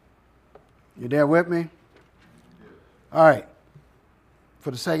 You there with me? All right.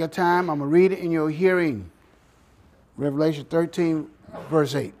 For the sake of time, I'm going to read it in your hearing. Revelation 13,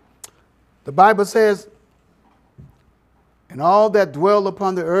 verse 8. The Bible says, and all that dwell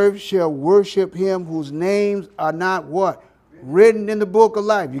upon the earth shall worship him whose names are not what? Written in the book of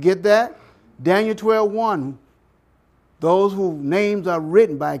life. You get that? Daniel 12:1. Those whose names are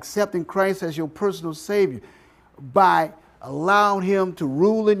written by accepting Christ as your personal Savior, by allowing him to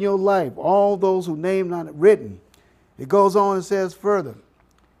rule in your life, all those whose names not written. It goes on and says further,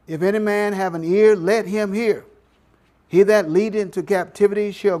 if any man have an ear, let him hear. He that leadeth into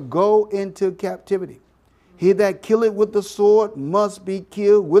captivity shall go into captivity. He that killeth with the sword must be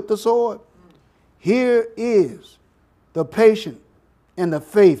killed with the sword. Here is the patience and the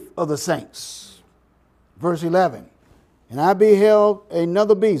faith of the saints. Verse 11. And I beheld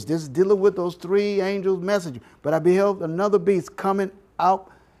another beast. This is dealing with those 3 angels' messengers. But I beheld another beast coming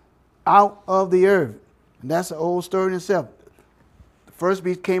out of the earth. And that's an old story in itself. The first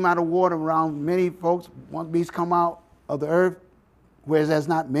beast came out of water around many folks. One beast come out of the earth, whereas there's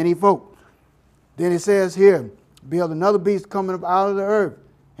not many folk. Then it says here, beheld another beast coming up out of the earth.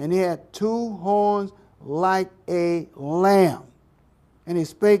 And he had 2 horns like a lamb. And he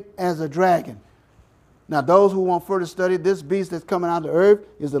spake as a dragon. Now, those who want further study, this beast that's coming out of the earth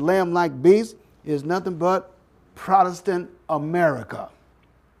is the lamb-like beast. It is nothing but Protestant America.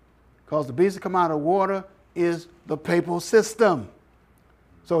 Because the beast that come out of water is the papal system.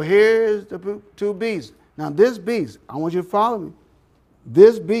 So here's the 2 beasts. Now, this beast, I want you to follow me.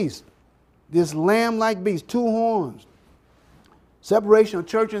 This beast, this lamb-like beast, 2 horns, separation of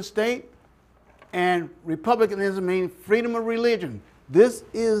church and state, and republicanism means freedom of religion. This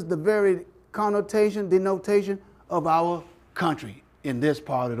is the very connotation, denotation of our country in this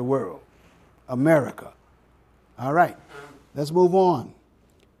part of the world, America. All right, let's move on.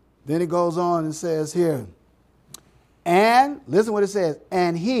 Then it goes on and says here, and listen what it says,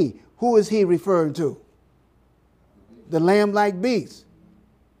 and he, who is he referring to? The lamb-like beast,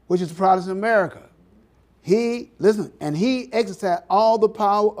 which is Protestant America. He, listen, and he exercised all the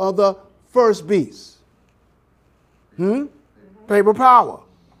power of the first beast. Paper power.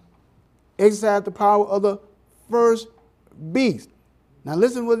 Exercised the power of the first beast. Now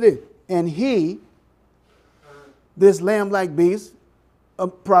listen what it is. And he, this lamb-like beast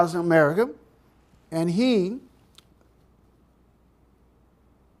of Protestant America, and he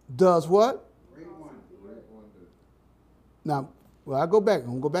does what? Now, well, I go back. I'm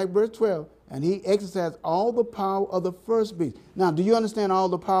going to go back to verse 12. And he exercised all the power of the first beast. Now, do you understand all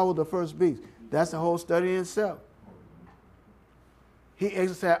the power of the first beast? That's the whole study in itself. He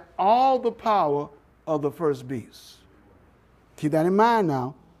exercised all the power of the first beast. Keep that in mind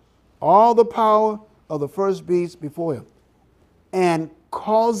now. All the power of the first beast before him. And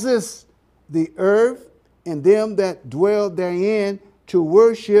causes the earth and them that dwell therein to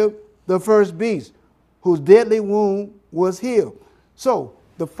worship the first beast, whose deadly wound was healed. So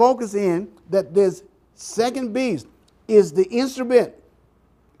the focus in that this second beast is the instrument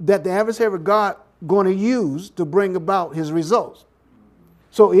that the adversary of God going to use to bring about his results.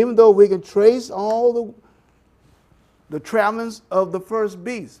 So even though we can trace all the travelings of the first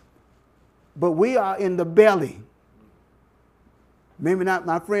beast, but we are in the belly. Maybe not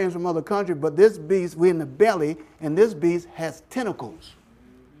my friends from other countries, but this beast, we're in the belly, and this beast has tentacles.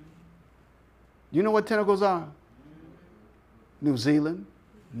 You know what tentacles are? New Zealand,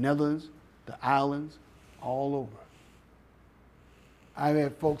 Netherlands, the islands, all over. I've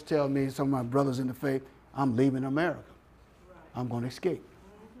had folks tell me, some of my brothers in the faith, I'm leaving America. I'm going to escape.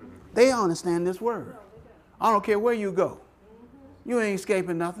 They understand this word. I don't care where you go. You ain't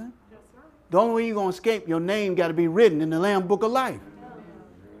escaping nothing. The only way you're going to escape, your name got to be written in the Lamb Book of Life.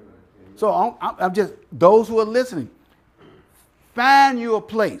 So I'm just, those who are listening, find you a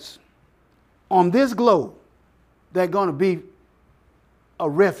place on this globe that's going to be a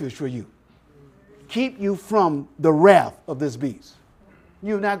refuge for you. Keep you from the wrath of this beast.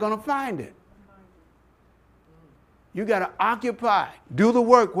 You're not going to find it. You got to occupy, do the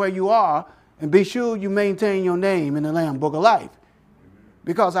work where you are, and be sure you maintain your name in the Lamb Book of Life.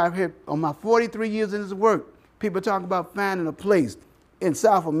 Because I've heard on my 43 years in this work, people talk about finding a place in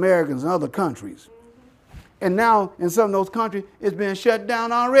South America and other countries. And now in some of those countries, it's been shut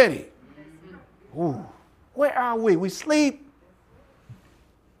down already. Ooh, where are we? We sleep.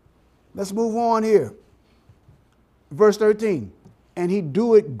 Let's move on here. Verse 13. And he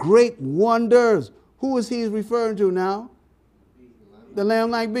doeth great wonders. Who is he referring to now? The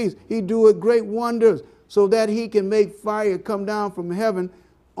lamb-like beast. He doeth great wonders so that he can make fire come down from heaven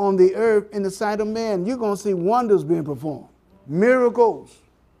on the earth in the sight of man. You're going to see wonders being performed. Miracles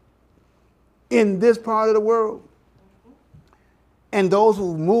in this part of the world. And those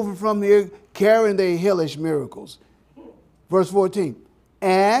who moving from the earth carrying their hellish miracles. Verse 14.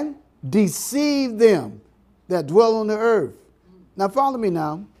 And deceive them that dwell on the earth. Now follow me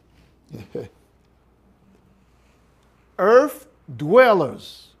now. Earth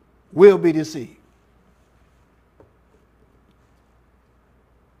dwellers will be deceived.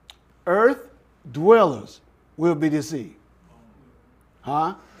 Earth dwellers will be deceived.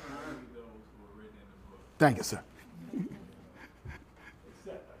 Huh? Thank you, sir.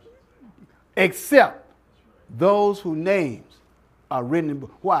 Except those whose names are written in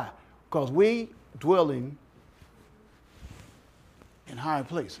book. Why? Because we dwelling in high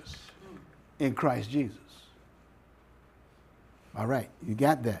places in Christ Jesus. All right, you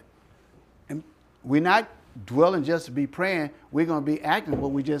got that. And we're not dwelling just to be praying. We're going to be acting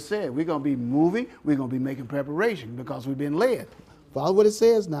what we just said. We're going to be moving. We're going to be making preparation because we've been led. Follow what it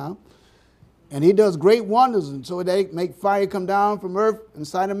says now. And he does great wonders, and so they make fire come down from earth in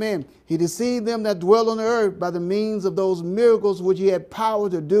sight of men. He deceived them that dwell on the earth by the means of those miracles which he had power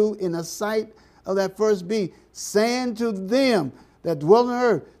to do in the sight of that first beast, saying to them that dwell on the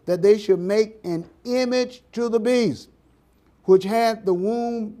earth that they should make an image to the beast, which had the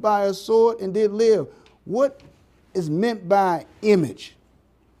wound by a sword and did live. What is meant by image?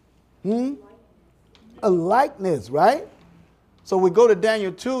 A likeness, right? So we go to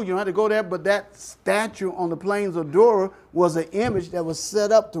Daniel 2, you don't have to go there, but that statue on the plains of Dura was an image that was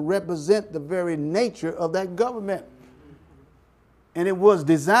set up to represent the very nature of that government. And it was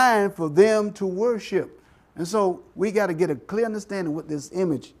designed for them to worship. And so we got to get a clear understanding of what this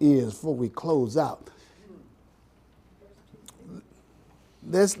image is before we close out.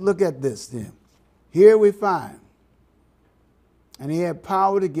 Let's look at this then. Here we find, and he had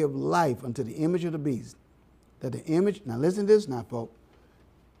power to give life unto the image of the beast. That the image, now listen to this now, folks.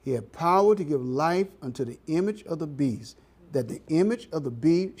 He had power to give life unto the image of the beast, that the image of the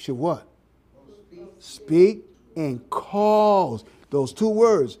beast should what? Speak and cause. Those two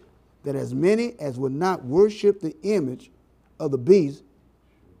words, that as many as would not worship the image of the beast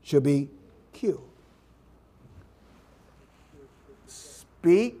shall be killed.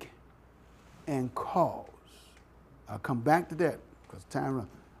 Speak and cause. I'll come back to that because time runs.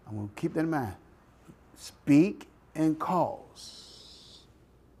 I'm going to keep that in mind. Speak and cause.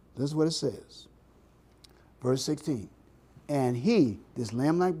 This is what it says. Verse 16. And he, this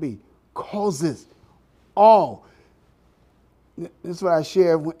lamb-like beast, causes all. This is what I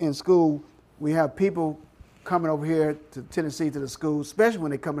share in school. We have people coming over here to Tennessee to the school, especially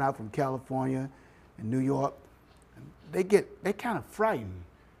when they're coming out from California and New York. They kind of frightened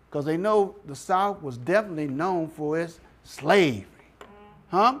because they know the South was definitely known for its slavery.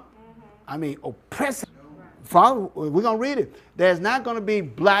 Huh? I mean, oppressive. Father, we're going to read it. There's not going to be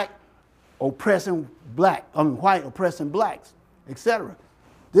black oppressing black, white oppressing blacks, etc.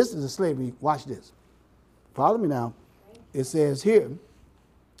 This is a slavery. Watch this. Follow me now. It says here,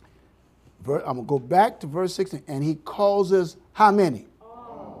 I'm going to go back to verse 16. And he causes how many?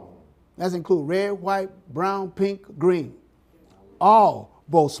 That's include red, white, brown, pink, green. All,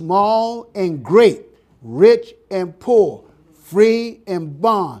 both small and great, rich and poor, free and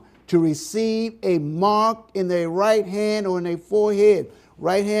bond, to receive a mark in their right hand or in their forehead.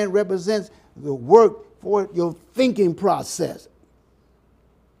 Right hand represents the work for your thinking process.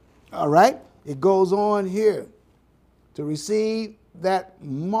 All right? It goes on here. To receive that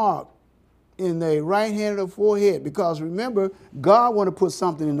mark in the right hand of the forehead. Because remember, God want to put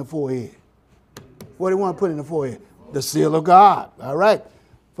something in the forehead. What do he want to put in the forehead? The seal of God. All right.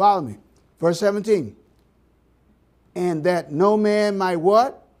 Follow me. Verse 17. And that no man might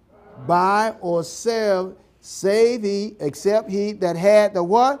what? Buy or sell, save he, except he that had the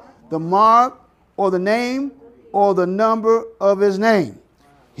what? The mark or the name or the number of his name.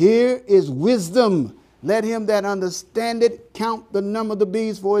 Here is wisdom. Let him that understandeth count the number of the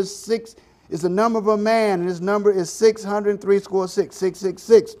bees, for his six is the number of a man, and his number is 666,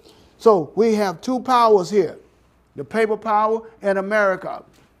 666. So we have two powers here, the paper power and America.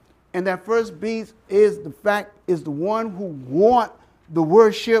 And that first beast is the one who want the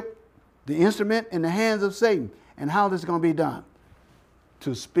worship, the instrument in the hands of Satan. And how this is going to be done?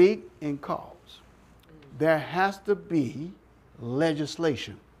 To speak in cause. There has to be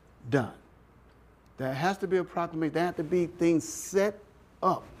legislation done. There has to be a proclamation. There have to be things set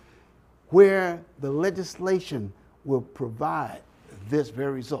up where the legislation will provide this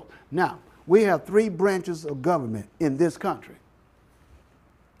very result. Now, we have three branches of government in this country.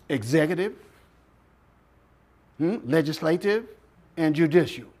 Executive, legislative, and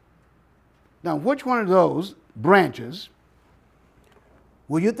judicial. Now, which one of those branches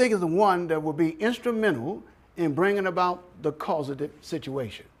will you think is the one that will be instrumental in bringing about the causative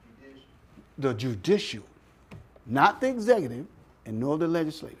situation? The judicial, not the executive and nor the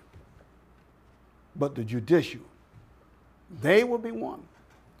legislative, but the judicial. They will be one.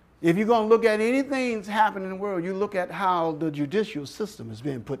 If you're going to look at anything that's happening in the world, you look at how the judicial system is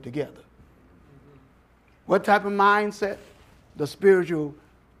being put together. What type of mindset? The spiritual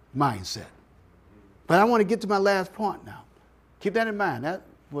mindset. But I want to get to my last point now. Keep that in mind. That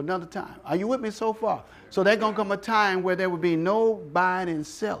for another time. Are you with me so far? So there's going to come a time where there will be no buying and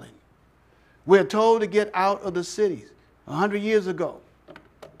selling. We're told to get out of the cities 100 years ago.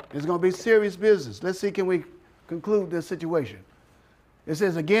 It's going to be serious business. Let's see, can we conclude this situation? It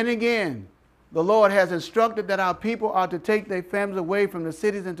says, again and again, the Lord has instructed that our people are to take their families away from the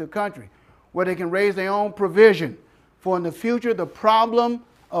cities into the country, where they can raise their own provision. For in the future, the problem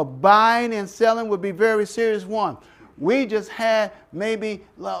of buying and selling will be a very serious one. We just had maybe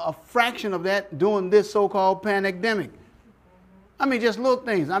a fraction of that during this so-called pandemic. I mean, just little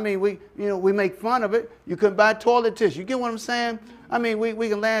things. I mean, we make fun of it. You couldn't buy toilet tissue. You get what I'm saying? I mean, we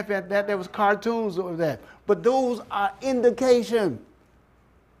can laugh at that. There was cartoons of that. But those are indication.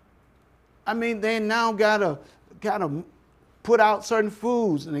 I mean, they now gotta put out certain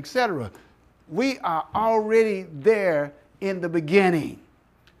foods and etc. We are already there in the beginning.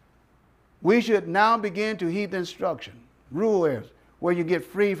 We should now begin to heed the instruction, rural areas, where you get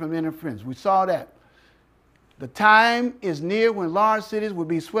free from interference. We saw that. The time is near when large cities will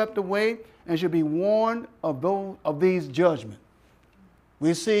be swept away and should be warned of these judgments.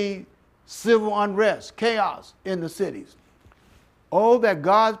 We see civil unrest, chaos in the cities. Oh, that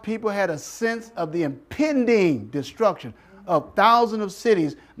God's people had a sense of the impending destruction of thousands of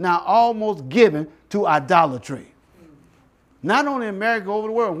cities now almost given to idolatry. Not only in America, over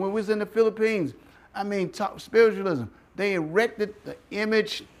the world. When we was in the Philippines, I mean, spiritualism, they erected the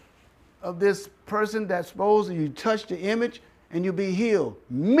image of this person that supposed you touch the image and you'll be healed.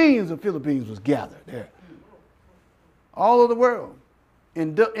 Millions of Philippines was gathered there. All over the world.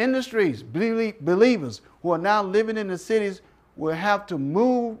 In industries, believers who are now living in the cities will have to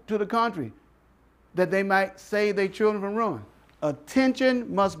move to the country that they might save their children from ruin.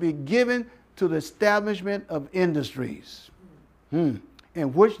 Attention must be given to the establishment of industries in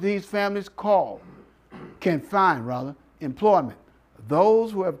which these families can find employment.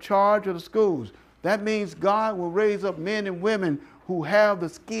 Those who have charge of the schools. That means God will raise up men and women who have the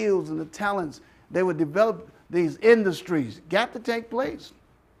skills and the talents. They will develop these industries. Got to take place.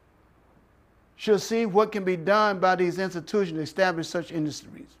 Should see what can be done by these institutions to establish such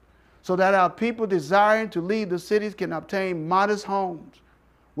industries, so that our people desiring to leave the cities can obtain modest homes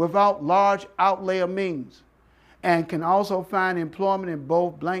without large outlay of means, and can also find employment in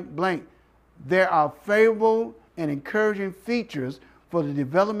both blank blank. There are favorable and encouraging features for the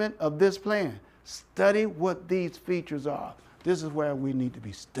development of this plan. Study what these features are. This is where we need to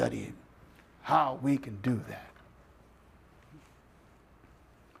be studying how we can do that.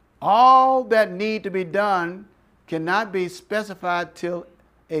 All that need to be done cannot be specified till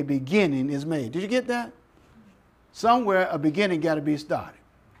a beginning is made. Did you get that? Somewhere a beginning got to be started.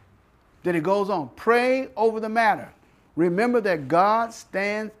 Then it goes on. Pray over the matter. Remember that God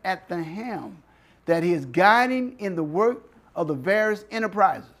stands at the helm, that he is guiding in the work of the various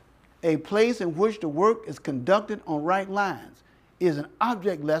enterprises. A place in which the work is conducted on right lines is an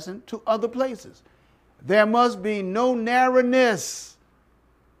object lesson to other places. There must be no narrowness.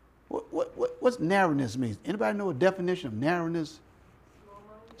 What's narrowness means? Anybody know a definition of narrowness?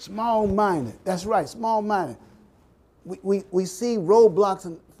 Small-minded. That's right, small-minded. We see roadblocks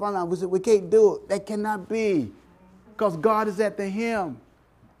in front of us. We say we can't do it. That cannot be, because God is at the helm.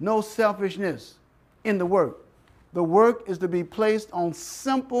 No selfishness in the work. The work is to be placed on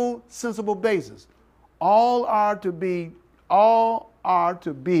simple, sensible basis. All are to be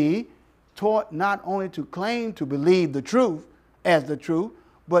taught not only to claim to believe the truth as the truth,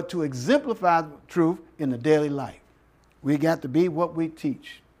 but to exemplify the truth in the daily life. We got to be what we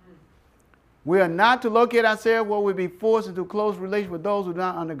teach. We are not to locate ourselves where we be forced into close relation with those who are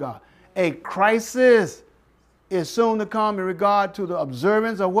not under God. A crisis is soon to come in regard to the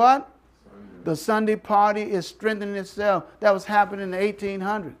observance of what? The Sunday party is strengthening itself. That was happening in the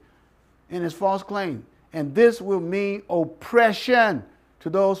 1800s in its false claim. And this will mean oppression to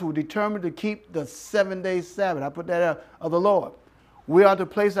those who are determined to keep the 7-day Sabbath. I put that out of the Lord. We are to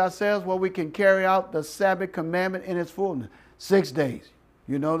place ourselves where we can carry out the Sabbath commandment in its fullness. 6 days.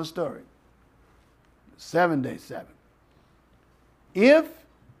 You know the story. 7-day Sabbath. If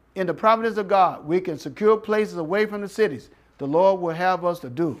in the providence of God we can secure places away from the cities, the Lord will have us to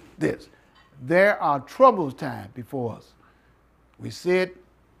do this. There are troubles time before us. We see it,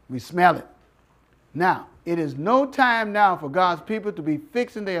 we smell it. Now, it is no time now for God's people to be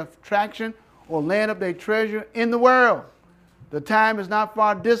fixing their attraction or laying up their treasure in the world. The time is not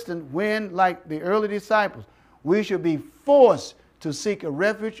far distant when, like the early disciples, we should be forced to seek a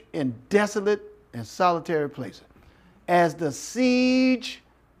refuge in desolate and solitary places. As the siege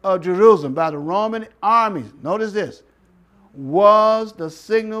of Jerusalem by the Roman armies, notice this, was the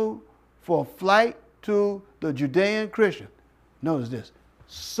signal for flight to the Judean Christian. Notice this.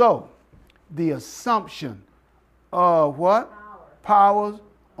 So, the assumption of what? Powers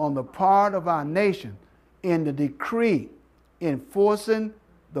on the part of our nation in the decree enforcing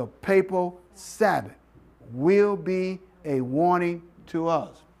the papal Sabbath will be a warning to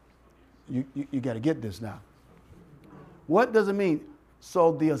us. You got to get this now. What does it mean?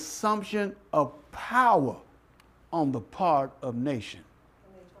 So the assumption of power on the part of nation.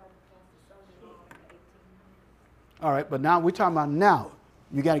 All right, but now we're talking about now.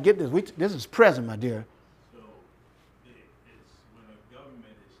 You got to get this. This is present, my dear. So it's when a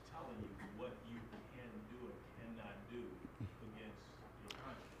government is telling you what you can do and cannot do against your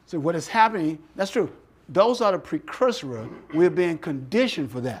conscience. So what is happening, that's true. Those are the precursor. We're being conditioned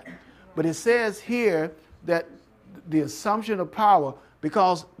for that. But it says here that the assumption of power,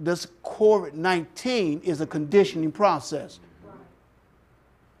 because this COVID-19 is a conditioning process.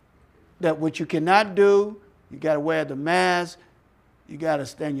 That what you cannot do, you got to wear the mask, you got to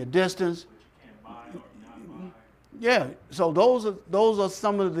stand your distance. What you can't buy or not buy. Yeah, so those are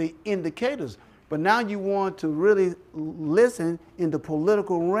some of the indicators. But now you want to really listen in the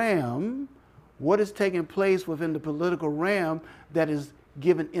political realm, what is taking place within the political realm that is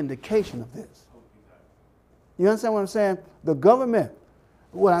giving indication of this. You understand what I'm saying? The government,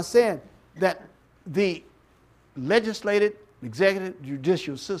 what I said, that the legislative, executive,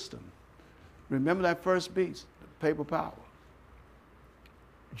 judicial system, remember that first beast, the papal power.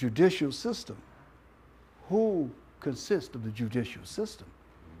 Judicial system. Who consists of the judicial system?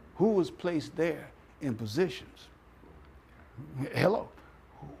 Who was placed there in positions? Hello.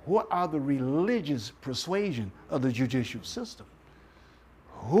 What are the religious persuasion of the judicial system?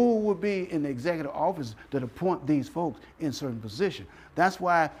 Who would be in the executive office that appoint these folks in certain positions? That's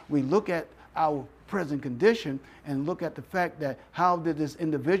why we look at our present condition and look at the fact that how did this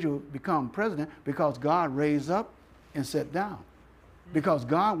individual become president? Because God raised up and set down. Because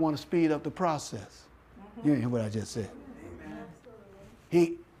God wants to speed up the process. You hear what I just said?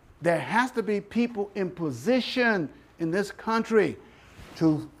 There has to be people in position in this country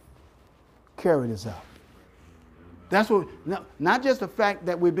to carry this out. That's what, not just the fact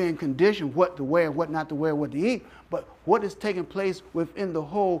that we're being conditioned what to wear, what not to wear, what to eat, but what is taking place within the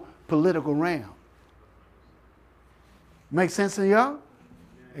whole political realm. Make sense to y'all?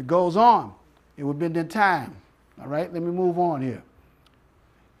 It goes on. It would have been the time. All right, let me move on here.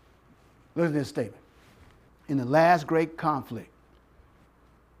 Look at this statement. In the last great conflict,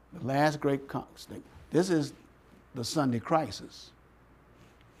 this is the Sunday crisis.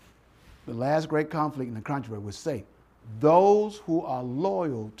 The last great conflict in the controversy would say, those who are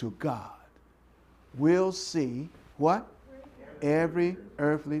loyal to God will see what? Every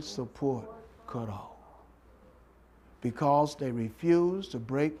earthly support cut off, because they refuse to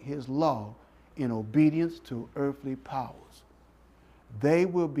break his law in obedience to earthly powers. They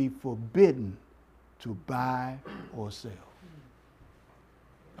will be forbidden to buy or sell.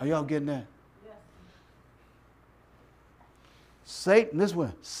 Are y'all getting that? Yes. Satan, this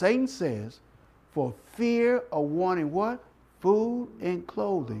one, Satan says, for fear of wanting what? Food and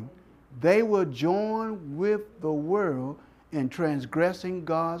clothing, they will join with the world in transgressing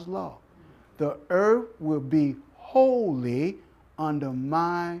God's law. The earth will be wholly under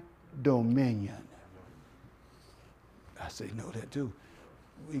my dominion. I say, know that too.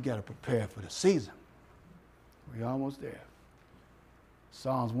 We got to prepare for the season. We're almost there.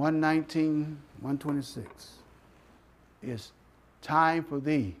 Psalms 119, 126. It's time for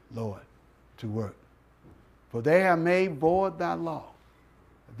thee, Lord, to work. For they have made void thy law.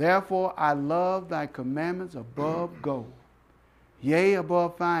 Therefore I love thy commandments above gold, yea,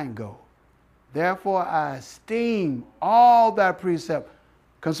 above fine gold. Therefore I esteem all thy precepts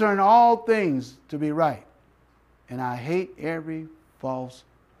concerning all things to be right, and I hate every false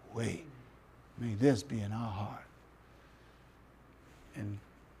way. May this be in our heart. And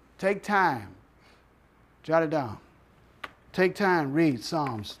take time, jot it down. Take time, read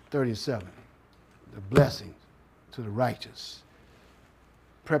Psalms 37, the blessings to the righteous.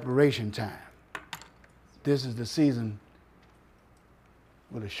 Preparation time. This is the season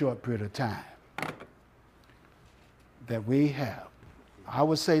with a short period of time that we have. I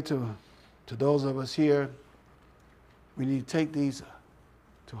would say to those of us here, we need to take these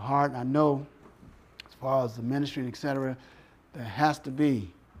to heart. I know as far as the ministry, etc., there has to be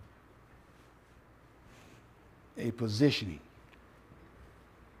a positioning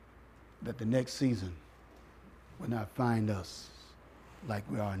that the next season will not find us like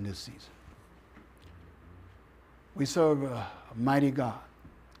we are in this season. We serve a mighty God.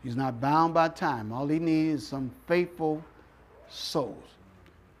 He's not bound by time. All he needs is some faithful souls.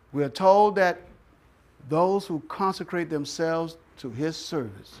 We are told that those who consecrate themselves to his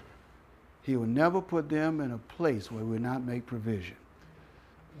service, he will never put them in a place where we will not make provision.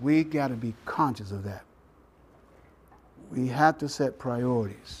 We got to be conscious of that. We have to set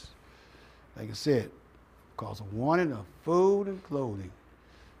priorities. Like I said, because of wanting of food and clothing.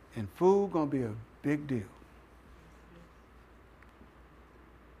 And food going to be a big deal.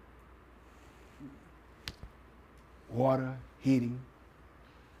 Water, heating.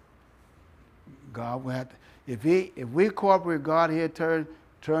 God will have to, if we cooperate with God here, turn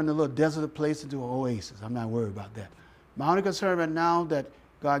the little desert place into an oasis. I'm not worried about that. My only concern right now that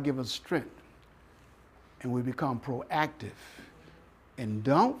God give us strength and we become proactive. And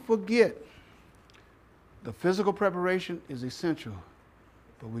don't forget, the physical preparation is essential,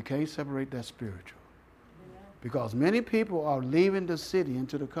 but we can't separate that spiritual. Because many people are leaving the city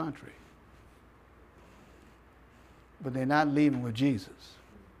into the country, but they're not leaving with Jesus.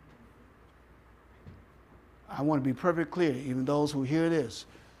 I want to be perfectly clear, even those who hear this,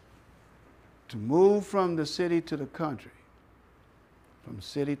 to move from the city to the country, from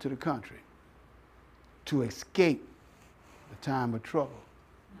city to the country, to escape the time of trouble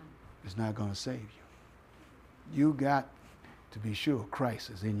is not going to save you. You got to be sure Christ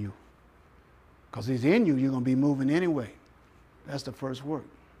is in you. Because he's in you, you're going to be moving anyway. That's the first work.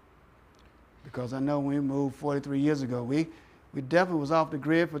 Because I know when we moved 43 years ago, we definitely was off the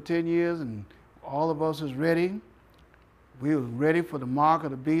grid for 10 years, and all of us was ready. We were ready for the mark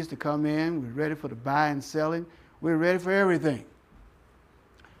of the beast to come in. We were ready for the buying and selling. We were ready for everything.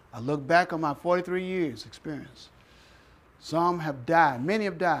 I look back on my 43 years experience. Some have died. Many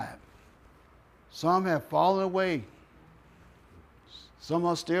have died. Some have fallen away. Some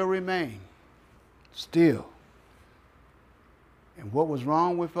are still remain. Still. And what was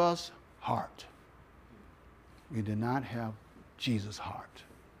wrong with us? Heart. We did not have Jesus' heart.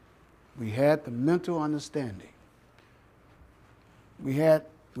 We had the mental understanding. We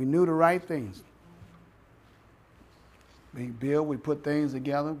knew the right things. We put things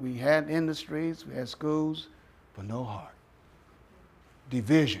together. We had industries, we had schools, but no heart.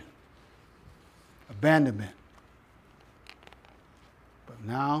 Division. Abandonment. But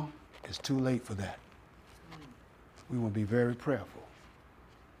now it's too late for that. We want to be very prayerful.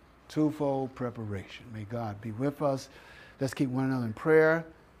 Twofold preparation. May God be with us. Let's keep one another in prayer.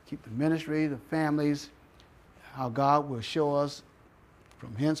 Keep the ministry, the families, how God will show us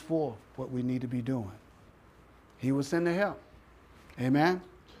from henceforth what we need to be doing. He will send the help. Amen.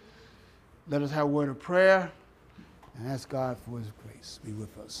 Let us have a word of prayer and ask God for his grace. Be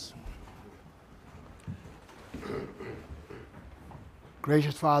with us.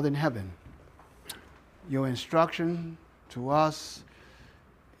 Gracious Father in heaven, your instruction to us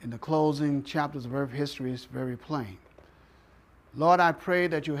in the closing chapters of earth history is very plain. Lord, I pray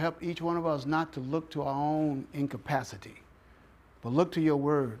that you help each one of us not to look to our own incapacity, but look to your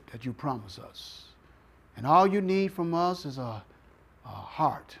word that you promise us. And all you need from us is a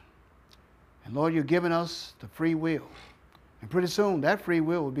heart. And Lord, you're giving us the free will. And pretty soon that free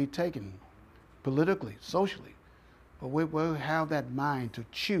will will be taken politically, socially. But we will have that mind to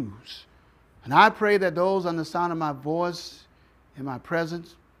choose. And I pray that those on the sound of my voice, in my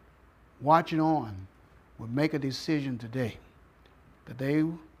presence, watching on, will make a decision today that they,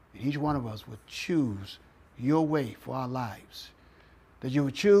 each one of us, would choose your way for our lives. That you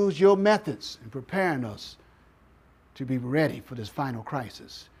would choose your methods in preparing us to be ready for this final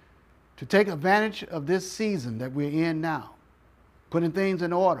crisis. To take advantage of this season that we're in now, putting things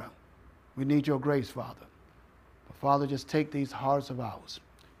in order. We need your grace, Father. But Father, just take these hearts of ours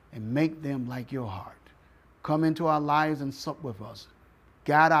and make them like your heart. Come into our lives and sup with us.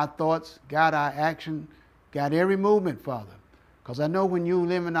 Guide our thoughts, guide our action, guide every movement, Father. Because I know when you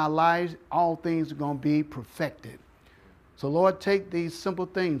live in our lives, all things are going to be perfected. So Lord, take these simple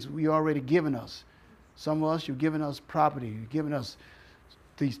things we already given us. Some of us, you've given us property, you've given us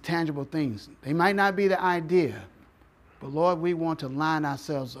these tangible things. They might not be the idea, but Lord, we want to line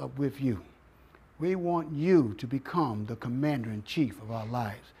ourselves up with you. We want you to become the commander-in-chief of our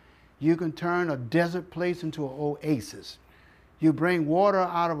lives. You can turn a desert place into an oasis. You bring water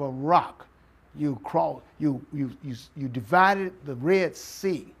out of a rock. You divided the Red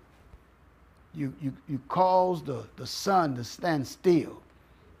Sea. You caused the sun to stand still.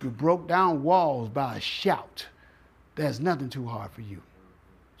 You broke down walls by a shout. There's nothing too hard for you.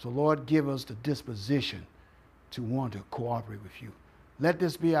 So Lord, give us the disposition to want to cooperate with you. Let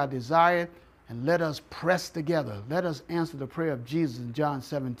this be our desire, and let us press together. Let us answer the prayer of Jesus in John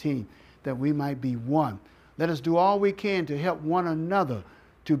 17, that we might be one. Let us do all we can to help one another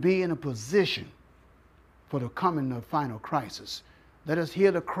to be in a position for the coming of final crisis. Let us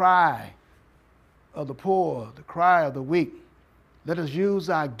hear the cry of the poor, the cry of the weak. Let us use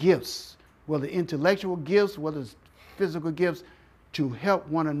our gifts, whether intellectual gifts, whether it's physical gifts, to help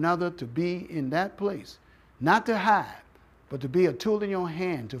one another to be in that place. Not to hide, but to be a tool in your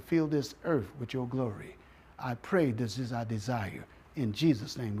hand to fill this earth with your glory. I pray this is our desire. In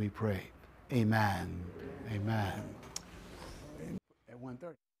Jesus' name we pray. Amen. Amen. At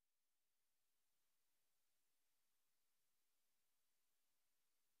 1:30.